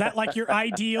Tais? Is that like your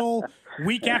ideal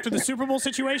week after the Super Bowl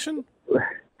situation?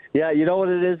 Yeah, you know what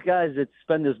it is, guys? It's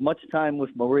spend as much time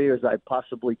with Maria as I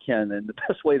possibly can, and the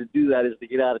best way to do that is to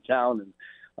get out of town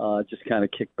and just kind of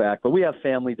kick back. But we have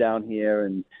family down here,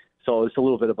 and so it's a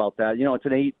little bit about that. It's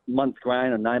an 8-month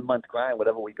grind or 9-month grind,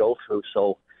 whatever we go through.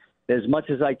 So as much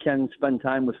as I can spend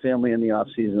time with family in the off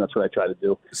season, that's what I try to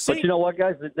do. But you know what,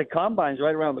 guys? The combine's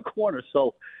right around the corner,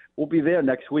 so we'll be there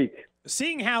next week.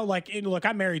 Seeing how, look,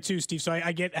 I'm married too, Steve, so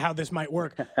I get how this might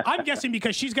work. I'm guessing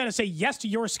because she's got to say yes to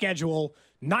your schedule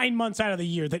 9 months out of the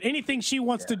year, that anything she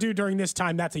wants to do during this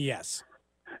time, that's a yes.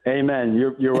 Amen.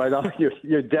 You're right on.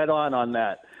 You're dead on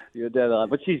that. You're dead on.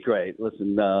 But she's great.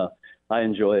 Listen, I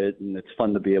enjoy it, and it's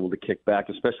fun to be able to kick back,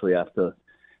 especially after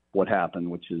what happened,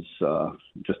 which is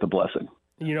just a blessing.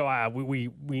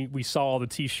 We saw all the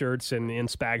T-shirts and in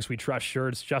Spags We Trust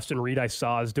shirts. Justin Reed, I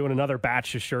saw, is doing another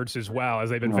batch of shirts as well, as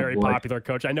they've been very popular,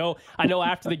 Coach. I know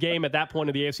after the game, at that point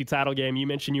of the AFC title game, you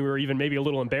mentioned you were even maybe a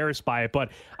little embarrassed by it,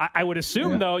 but I would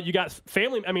assume, though, you got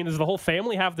family. I mean, does the whole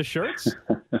family have the shirts?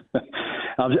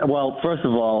 Well, first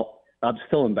of all, I'm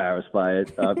still embarrassed by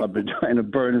it. I've been trying to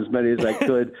burn as many as I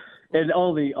could, and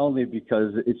only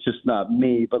because it's just not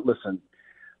me. But listen,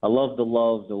 I love the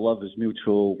love. The love is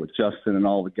mutual with Justin and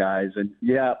all the guys. And,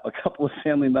 yeah, a couple of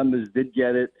family members did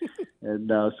get it.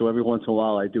 And so every once in a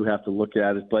while I do have to look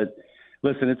at it. But,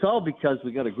 listen, it's all because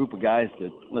we got a group of guys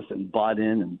that, bought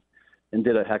in and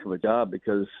did a heck of a job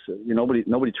because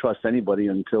nobody trusts anybody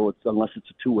unless it's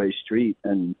a two-way street.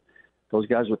 And those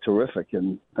guys were terrific.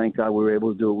 And thank God we were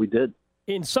able to do what we did.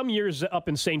 In some years up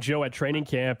in St. Joe at training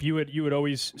camp, you would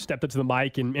always step into the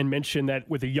mic and mention that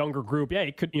with a younger group,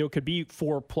 it could be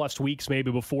 4+ weeks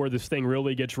maybe before this thing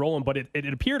really gets rolling. But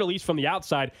it appeared, at least from the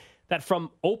outside, that from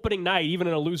opening night, even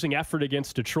in a losing effort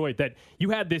against Detroit, that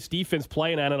you had this defense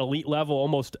playing at an elite level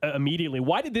almost immediately.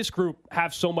 Why did this group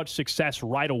have so much success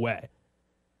right away?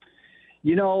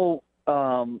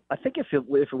 I think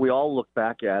if we all look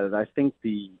back at it, I think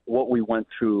what we went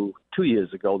through 2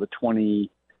 years ago, the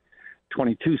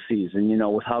 2022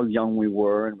 season, with how young we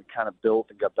were, and we kind of built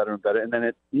and got better and better, and then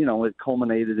it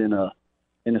culminated in a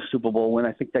Super Bowl win.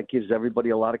 I think that gives everybody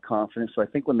a lot of confidence. So I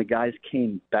think when the guys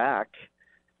came back,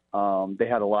 they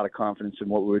had a lot of confidence in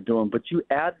what we were doing. But you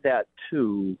add that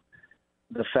to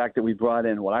the fact that we brought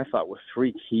in what I thought were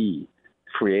 3 key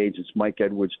free agents, Mike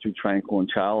Edwards, Drew Tranquil, and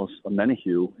Charles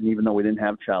Menahue. And even though we didn't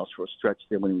have Charles for a stretch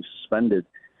there when he was suspended,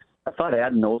 I thought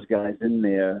adding those guys in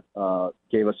there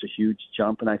gave us a huge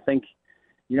jump. And I think,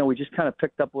 we just kind of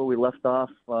picked up where we left off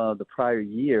the prior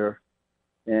year.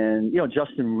 And,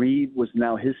 Justin Reed was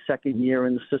now his second year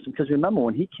in the system. Because remember,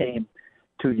 when he came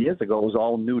 2 years ago, it was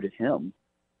all new to him.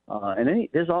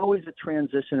 There's always a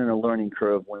transition and a learning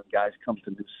curve when guys come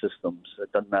to new systems.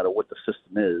 It doesn't matter what the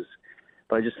system is.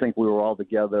 But I just think we were all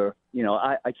together.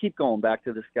 I keep going back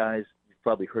to this, guys. You've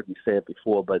probably heard me say it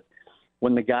before, but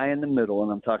when the guy in the middle,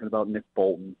 and I'm talking about Nick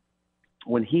Bolton,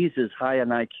 when he's as high an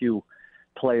IQ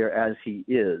player as he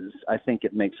is, I think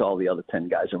it makes all the other 10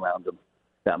 guys around him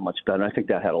that much better. I think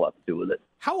that had a lot to do with it.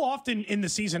 How often in the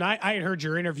season, I had heard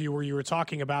your interview where you were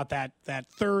talking about that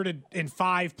 3rd and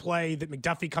 5 play that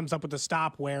McDuffie comes up with a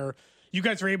stop where you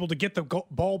guys are able to get the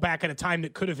ball back at a time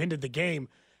that could have ended the game.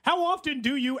 How often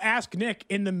do you ask Nick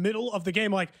in the middle of the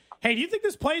game, like, hey, do you think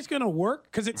this play is going to work?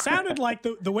 Because it sounded like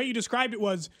the way you described it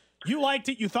was you liked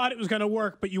it, you thought it was going to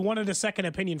work, but you wanted a second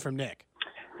opinion from Nick.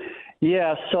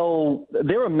 Yeah, so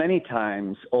there were many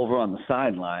times over on the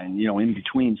sideline, in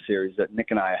between series that Nick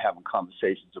and I are having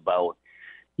conversations about,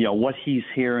 what he's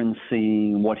hearing,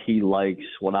 seeing, what he likes,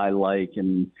 what I like,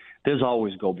 and there's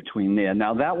always go between there.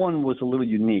 Now, that one was a little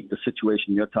unique, the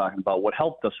situation you're talking about. What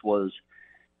helped us was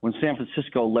when San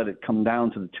Francisco let it come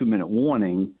down to the 2-minute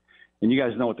warning, and you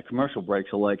guys know what the commercial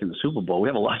breaks are like in the Super Bowl. We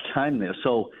have a lot of time there.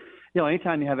 So,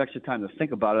 anytime you have extra time to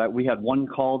think about it, we had one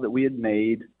call that we had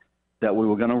made that we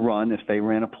were going to run if they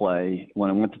ran a play. When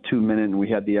it went to 2 minutes and we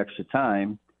had the extra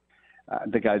time,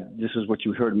 this is what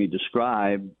you heard me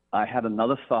describe. I had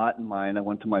another thought in mind. I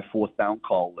went to my 4th down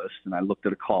call list, and I looked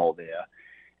at a call there.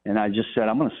 And I just said,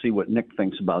 I'm going to see what Nick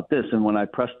thinks about this. And when I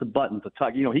pressed the button to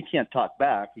talk, he can't talk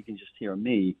back. He can just hear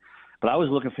me. But I was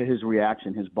looking for his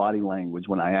reaction, his body language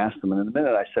when I asked him. And in a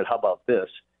minute I said, how about this?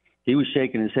 He was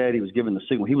shaking his head. He was giving the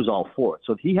signal. He was all for it.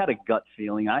 So he had a gut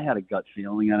feeling. I had a gut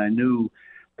feeling. And I knew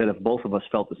that if both of us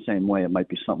felt the same way, it might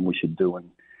be something we should do. And,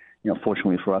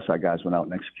 fortunately for us, our guys went out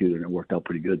and executed, and it worked out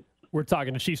pretty good. We're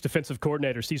talking to Chiefs defensive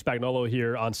coordinator Steve Spagnuolo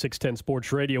here on 610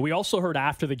 Sports Radio. We also heard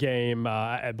after the game,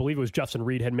 I believe it was Justin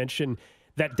Reed had mentioned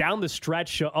that down the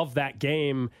stretch of that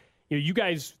game, you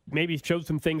guys maybe showed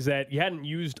some things that you hadn't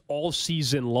used all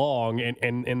season long,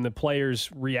 and the players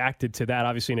reacted to that,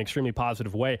 obviously, in an extremely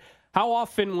positive way. How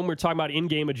often when we're talking about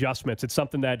in-game adjustments, it's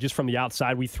something that just from the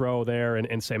outside we throw there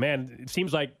and say, man, it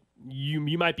seems like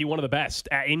you might be one of the best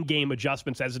at in-game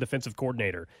adjustments as a defensive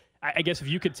coordinator. I guess if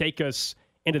you could take us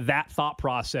into that thought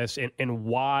process and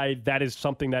why that is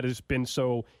something that has been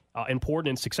so important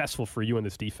and successful for you in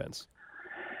this defense.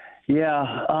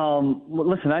 Yeah.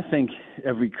 Listen, I think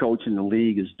every coach in the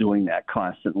league is doing that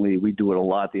constantly. We do it a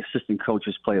lot. The assistant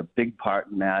coaches play a big part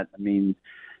in that. I mean,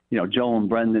 Joe and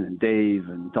Brendan and Dave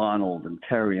and Donald and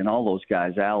Terry and all those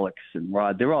guys, Alex and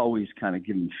Rod, they're always kind of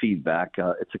giving feedback.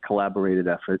 It's a collaborated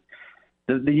effort.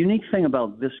 The unique thing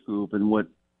about this group and what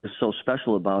is so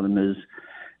special about them is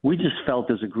we just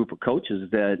felt as a group of coaches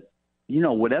that,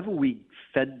 whatever we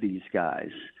fed these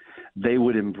guys, they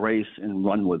would embrace and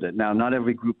run with it. Now, not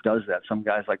every group does that. Some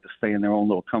guys like to stay in their own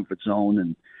little comfort zone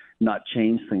and not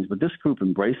change things. But this group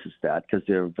embraces that because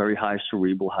they're a very high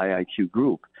cerebral, high IQ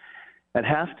group. At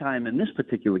halftime in this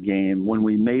particular game, when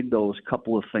we made those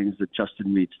couple of things that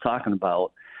Justin Reed's talking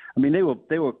about, I mean, they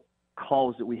were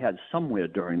calls that we had somewhere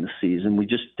during the season. We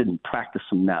just didn't practice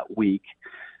them that week.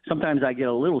 Sometimes I get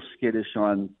a little skittish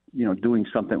on, doing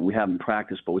something we haven't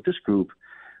practiced. But with this group,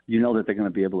 you know that they're going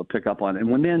to be able to pick up on it. And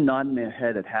when they're nodding their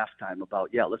head at halftime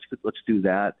about, let's do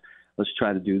that, let's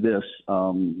try to do this,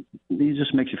 it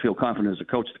just makes you feel confident as a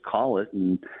coach to call it,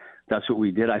 and that's what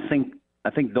we did. I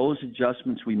think those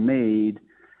adjustments we made,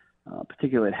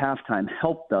 particularly at halftime,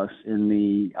 helped us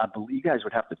I believe you guys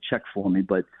would have to check for me,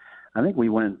 but I think we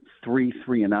went 3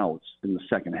 and outs in the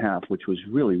second half, which was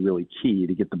really, really key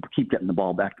to keep getting the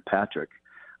ball back to Patrick.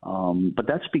 But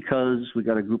that's because we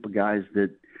got a group of guys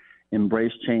that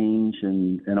embrace change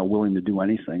and are willing to do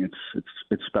anything.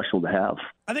 It's special to have.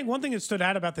 I think one thing that stood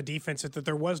out about the defense is that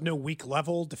there was no weak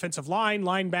level. Defensive line,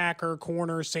 linebacker,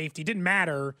 corner, safety, didn't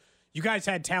matter. You guys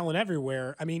had talent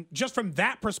everywhere. I mean, just from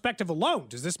that perspective alone,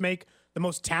 does this make the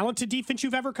most talented defense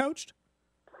you've ever coached?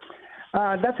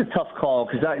 That's a tough call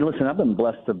because, I've been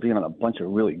blessed to be on a bunch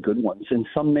of really good ones, and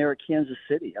some there at Kansas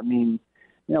City. I mean,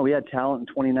 we had talent in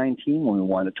 2019 when we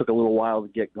won. It took a little while to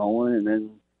get going, and then,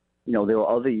 there were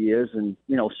other years and,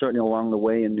 certainly along the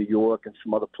way in New York and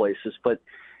some other places. But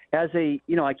I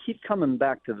keep coming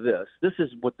back to this. This is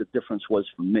what the difference was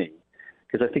for me,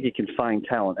 because I think you can find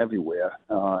talent everywhere.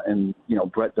 And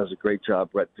Brett does a great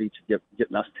job, Brett Veach,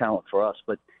 getting us talent for us.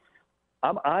 But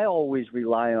I always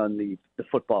rely on the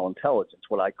football intelligence,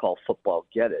 what I call football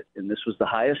get it. And this was the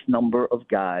highest number of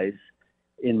guys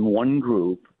in one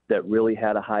group that really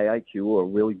had a high IQ or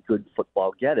really good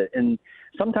football get it. And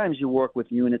sometimes you work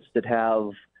with units that have,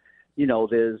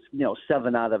 there's,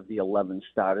 7 out of the 11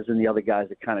 starters, and the other guys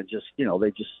that kind of just,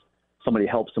 somebody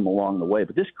helps them along the way.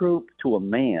 But this group, to a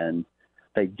man,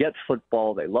 they get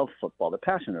football, they love football, they're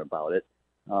passionate about it,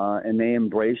 and they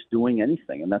embrace doing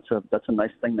anything. And that's a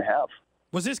nice thing to have.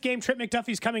 Was this game Trent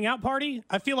McDuffie's coming out party?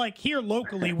 I feel like here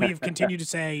locally we have continued to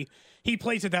say he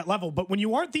plays at that level. But when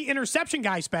you aren't the interception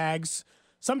guy, Spags,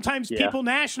 sometimes people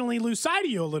nationally lose sight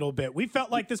of you a little bit. We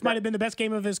felt like this might have been the best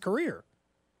game of his career.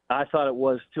 I thought it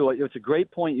was, too. It's a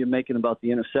great point you're making about the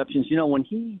interceptions.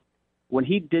 When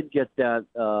he did get that,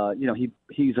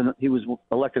 he was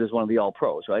elected as one of the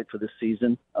All-Pros, right, for this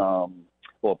season.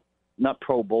 Well, not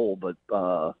Pro Bowl, but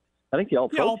I think the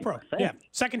All-Pro. Yeah, All-Pro. Yeah,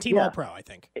 second team All-Pro, I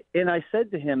think. And I said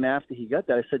to him after he got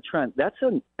that, I said, Trent, that's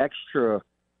an extra,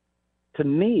 to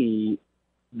me,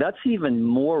 that's even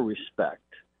more respect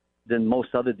than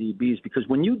most other DBs, because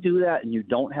when you do that and you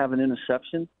don't have an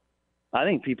interception, I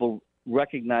think people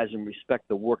recognize and respect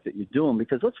the work that you're doing,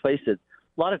 because let's face it,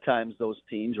 a lot of times those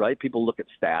teams, right, people look at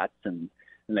stats and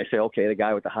they say, okay, the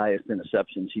guy with the highest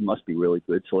interceptions, he must be really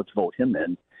good, so let's vote him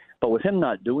in. But with him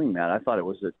not doing that, I thought it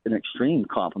was an extreme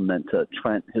compliment to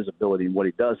Trent, his ability and what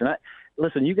he does. And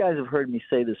listen, you guys have heard me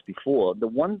say this before. The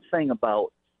one thing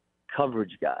about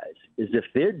coverage guys is if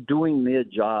they're doing their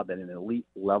job at an elite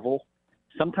level,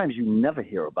 sometimes you never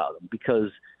hear about them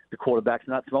because the quarterback's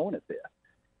not throwing it there.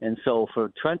 And so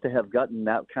for Trent to have gotten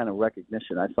that kind of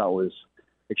recognition, I thought was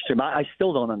extreme. I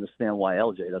still don't understand why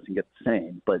LJ doesn't get the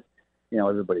same, but,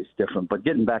 everybody's different. But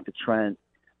getting back to Trent,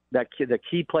 the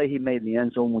key play he made in the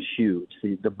end zone was huge.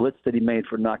 The blitz that he made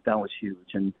for knockdown was huge.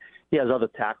 And he has other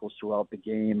tackles throughout the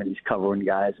game, and he's covering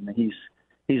guys. I mean,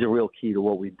 he's a real key to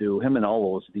what we do. Him and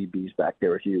all those DBs back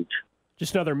there are huge.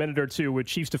 Just another minute or two with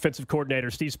Chiefs defensive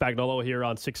coordinator Steve Spagnuolo here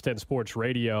on 610 Sports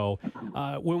Radio.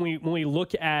 When we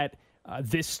look at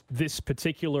this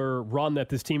particular run that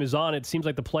this team is on, it seems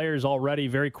like the players already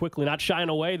very quickly, not shying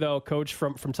away though, Coach,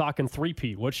 from talking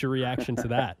three-peat. What's your reaction to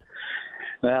that?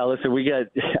 Well, listen,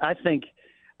 I think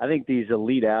these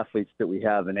elite athletes that we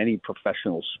have in any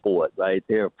professional sport, right,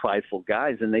 they're prideful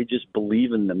guys and they just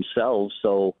believe in themselves.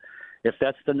 So if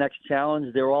that's the next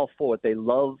challenge, they're all for it. They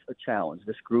love a challenge.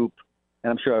 This group,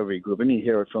 and I'm sure every group, I mean, you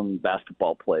hear it from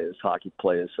basketball players, hockey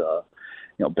players,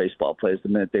 baseball players. The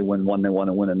minute they win one, they want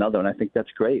to win another. And I think that's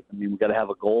great. I mean, we've got to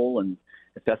have a goal, and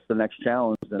if that's the next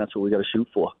challenge, then that's what we got to shoot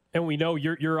for. And we know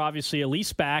you're obviously at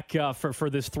least back for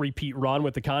this three-peat run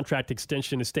with the contract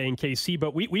extension to stay in KC,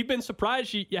 but we've been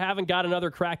surprised you haven't got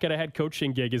another crack at a head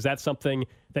coaching gig. Is that something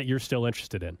that you're still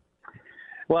interested in?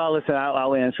 Well, listen,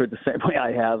 I'll answer it the same way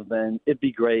I have been. It'd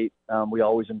be great. We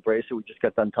always embrace it. We just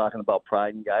got done talking about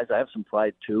pride, and guys, I have some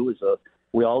pride too,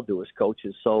 we all do as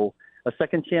coaches. So a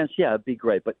second chance, yeah, it'd be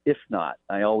great. But if not,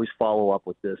 I always follow up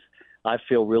with this. I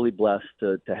feel really blessed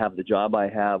to have the job I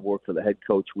have, work for the head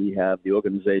coach we have, the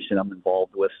organization I'm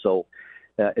involved with. So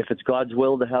if it's God's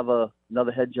will to have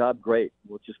another head job, great.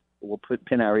 We'll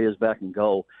pin our ears back and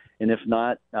go. And if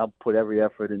not, I'll put every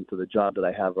effort into the job that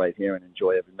I have right here and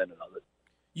enjoy every minute of it.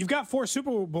 You've got 4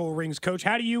 Super Bowl rings, Coach.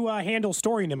 How do you handle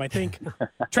storing them? I think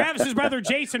Travis's brother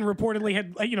Jason reportedly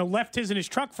had left his in his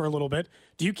truck for a little bit.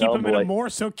 Do you keep them in a more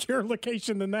secure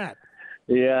location than that?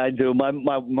 Yeah, I do. My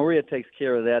Maria takes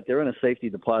care of that. They're in a safety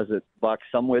deposit box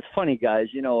somewhere. It's funny, guys.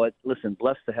 Listen,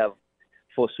 blessed to have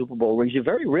 4 Super Bowl rings. You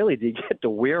very rarely do you get to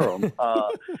wear them.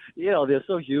 They're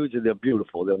so huge and they're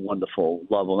beautiful. They're wonderful.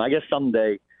 Love them. I guess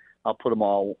someday I'll put them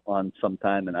all on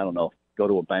sometime, and I don't know, go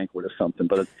to a banquet or something.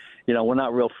 But we're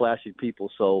not real flashy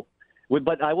people, so.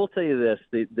 But I will tell you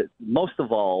this: most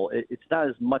of all, it's not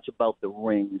as much about the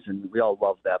rings, and we all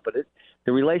love that, but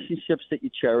the relationships that you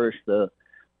cherish, the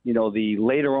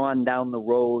later on down the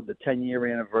road, the 10-year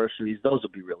anniversaries, those will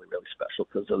be really, really special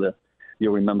because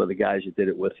you'll remember the guys you did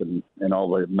it with and all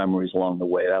the memories along the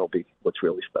way. That'll be what's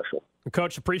really special.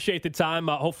 Coach, appreciate the time.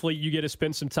 Hopefully you get to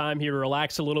spend some time here,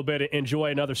 relax a little bit,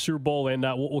 enjoy another Super Bowl, and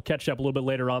we'll catch up a little bit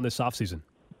later on this offseason.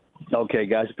 Okay,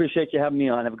 guys. Appreciate you having me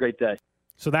on. Have a great day.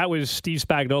 So that was Steve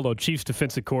Spagnuolo, Chiefs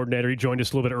defensive coordinator. He joined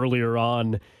us a little bit earlier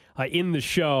on in the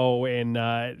show, and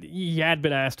he had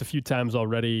been asked a few times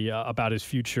already about his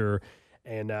future,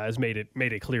 and has made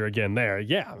it clear again there.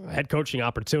 Yeah, head coaching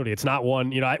opportunity. It's not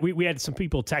one. We had some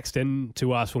people text in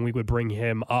to us when we would bring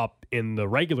him up in the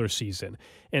regular season,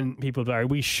 and people are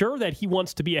we sure that he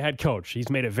wants to be a head coach?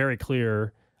 He's made it very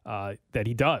clear that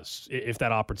he does if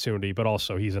that opportunity, but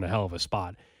also he's in a hell of a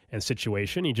spot and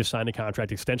situation. He just signed a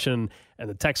contract extension, and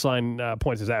the text line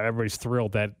points out everybody's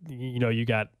thrilled that you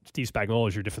got Steve Spagnuolo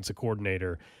as your defensive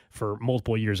coordinator for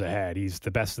multiple years ahead. He's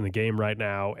the best in the game right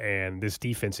now, and this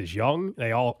defense is young.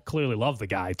 They all clearly love the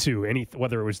guy too.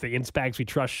 Whether it was the In Spags We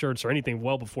Trust shirts or anything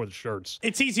well before the shirts.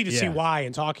 It's easy to see why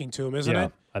in talking to him, isn't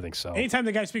it? I think so. Anytime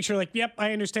the guy speaks, you're like, yep,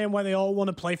 I understand why they all want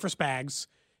to play for Spags.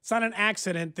 It's not an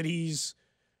accident that he's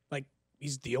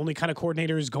the only kind of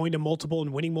coordinator who's going to multiple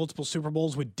and winning multiple Super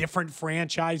Bowls with different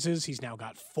franchises. He's now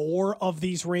got 4 of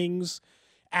these rings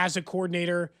as a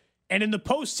coordinator. And in the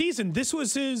postseason, this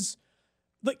was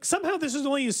somehow this is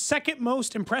only his second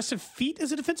most impressive feat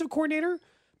as a defensive coordinator,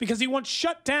 because he once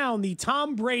shut down the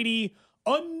Tom Brady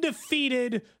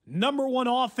undefeated number 1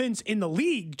 offense in the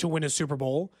league to win a Super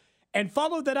Bowl, and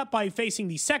followed that up by facing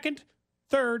the 2nd,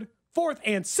 3rd, 4th,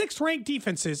 and 6th ranked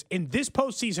defenses in this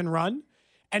postseason run,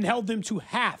 and held them to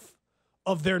half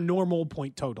of their normal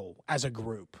point total as a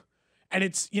group. And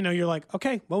it's, you're like,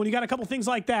 okay, well, when you got a couple things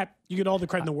like that, you get all the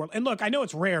credit in the world. And look, I know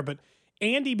it's rare, but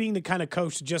Andy being the kind of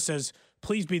coach that just says,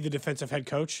 please be the defensive head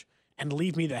coach and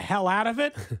leave me the hell out of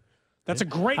it, that's a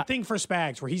great thing for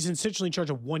Spags, where he's essentially in charge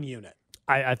of one unit.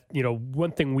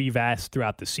 One thing we've asked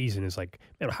throughout the season is like,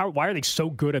 why are they so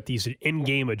good at these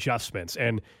in-game adjustments?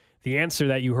 And the answer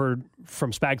that you heard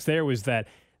from Spags there was that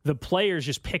the players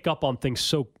just pick up on things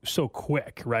so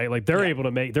quick, right? Like they're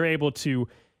able to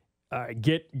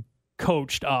get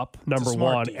coached up, number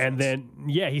one. Defense. And then,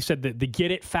 he said that the get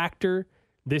it factor,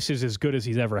 this is as good as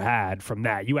he's ever had from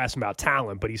that. You asked him about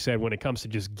talent, but he said when it comes to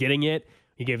just getting it,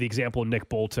 he gave the example of Nick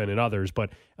Bolton and others, but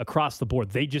across the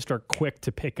board, they just are quick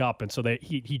to pick up. And so that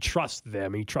he trusts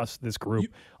them. He trusts this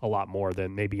group a lot more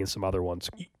than maybe in some other ones.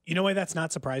 You know why that's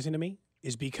not surprising to me?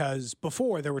 Is because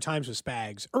before there were times with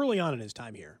Spags, early on in his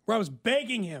time here, where I was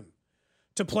begging him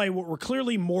to play what were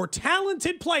clearly more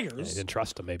talented players. Yeah, he didn't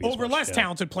trust him maybe over less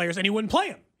talented players, and he wouldn't play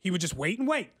them. He would just wait and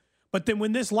wait. But then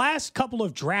when this last couple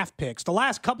of draft picks, the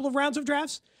last couple of rounds of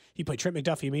drafts, he played Trent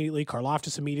McDuffie immediately,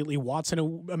 Karlaftis immediately,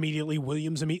 Watson immediately,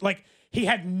 Williams immediately. Like, he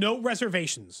had no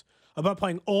reservations about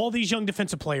playing all these young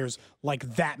defensive players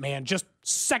like that, man. Just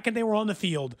second they were on the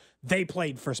field, they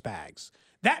played for Spags.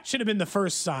 That should have been the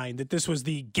first sign that this was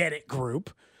the get it group,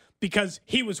 because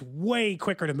he was way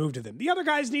quicker to move to them. The other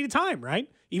guys needed time, right?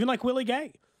 Even like Willie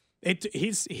Gay.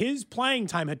 His playing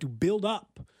time had to build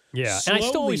up. Yeah, and I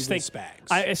still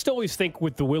always think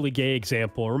with the Willie Gay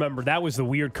example, remember that was the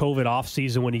weird COVID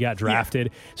offseason when he got drafted.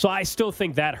 Yeah. So I still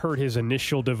think that hurt his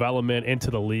initial development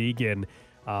into the league, and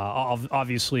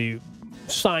obviously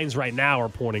signs right now are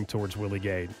pointing towards Willie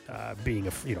Gay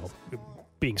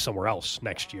being somewhere else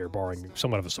next year, barring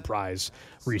somewhat of a surprise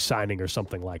re-signing or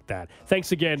something like that.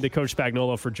 Thanks again to Coach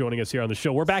Spagnuolo for joining us here on the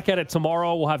show. We're back at it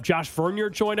tomorrow. We'll have Josh Vernier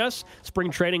join us.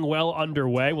 Spring training well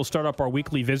underway. We'll start up our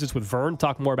weekly visits with Vern,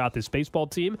 talk more about this baseball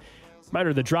team.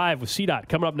 Reminder, The Drive with CDOT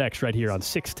coming up next right here on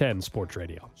 610 Sports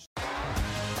Radio.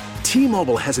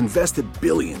 T-Mobile has invested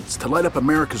billions to light up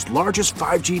America's largest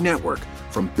 5G network,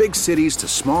 from big cities to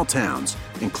small towns,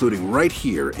 including right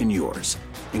here in yours.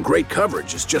 And great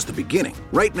coverage is just the beginning.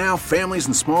 Right now, families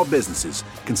and small businesses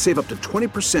can save up to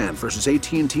 20% versus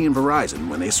AT&T and Verizon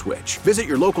when they switch. Visit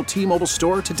your local T-Mobile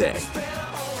store today.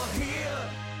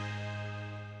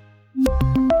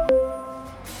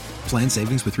 Plan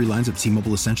savings with 3 lines of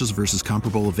T-Mobile Essentials versus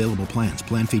comparable available plans.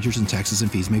 Plan features and taxes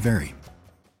and fees may vary.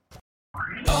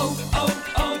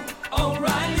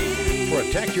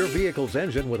 Protect your vehicle's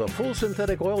engine with a full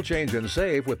synthetic oil change and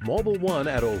save with Mobil 1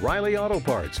 at O'Reilly Auto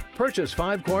Parts. Purchase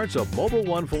 5 quarts of Mobil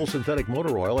 1 full synthetic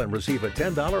motor oil and receive a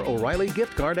 $10 O'Reilly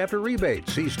gift card after rebate.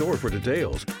 See store for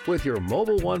details. With your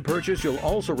Mobil 1 purchase, you'll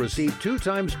also receive 2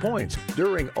 times points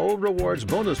during O Rewards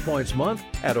Bonus Points Month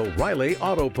at O'Reilly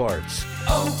Auto Parts.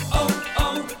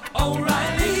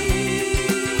 O'Reilly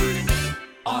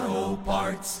Auto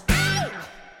Parts.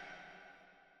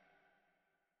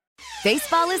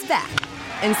 Baseball is back,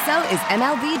 and so is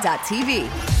MLB.tv.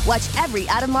 Watch every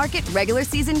out-of-market regular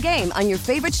season game on your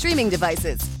favorite streaming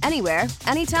devices, anywhere,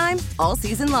 anytime, all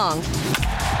season long.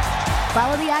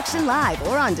 Follow the action live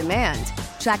or on demand.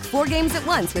 Track 4 games at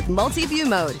once with multi-view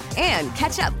mode and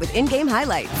catch up with in-game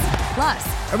highlights.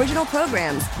 Plus, original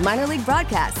programs, minor league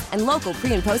broadcasts, and local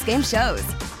pre- and post-game shows.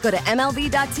 Go to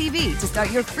MLB.tv to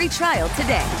start your free trial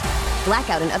today.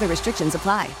 Blackout and other restrictions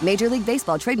apply. Major League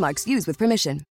Baseball trademarks used with permission.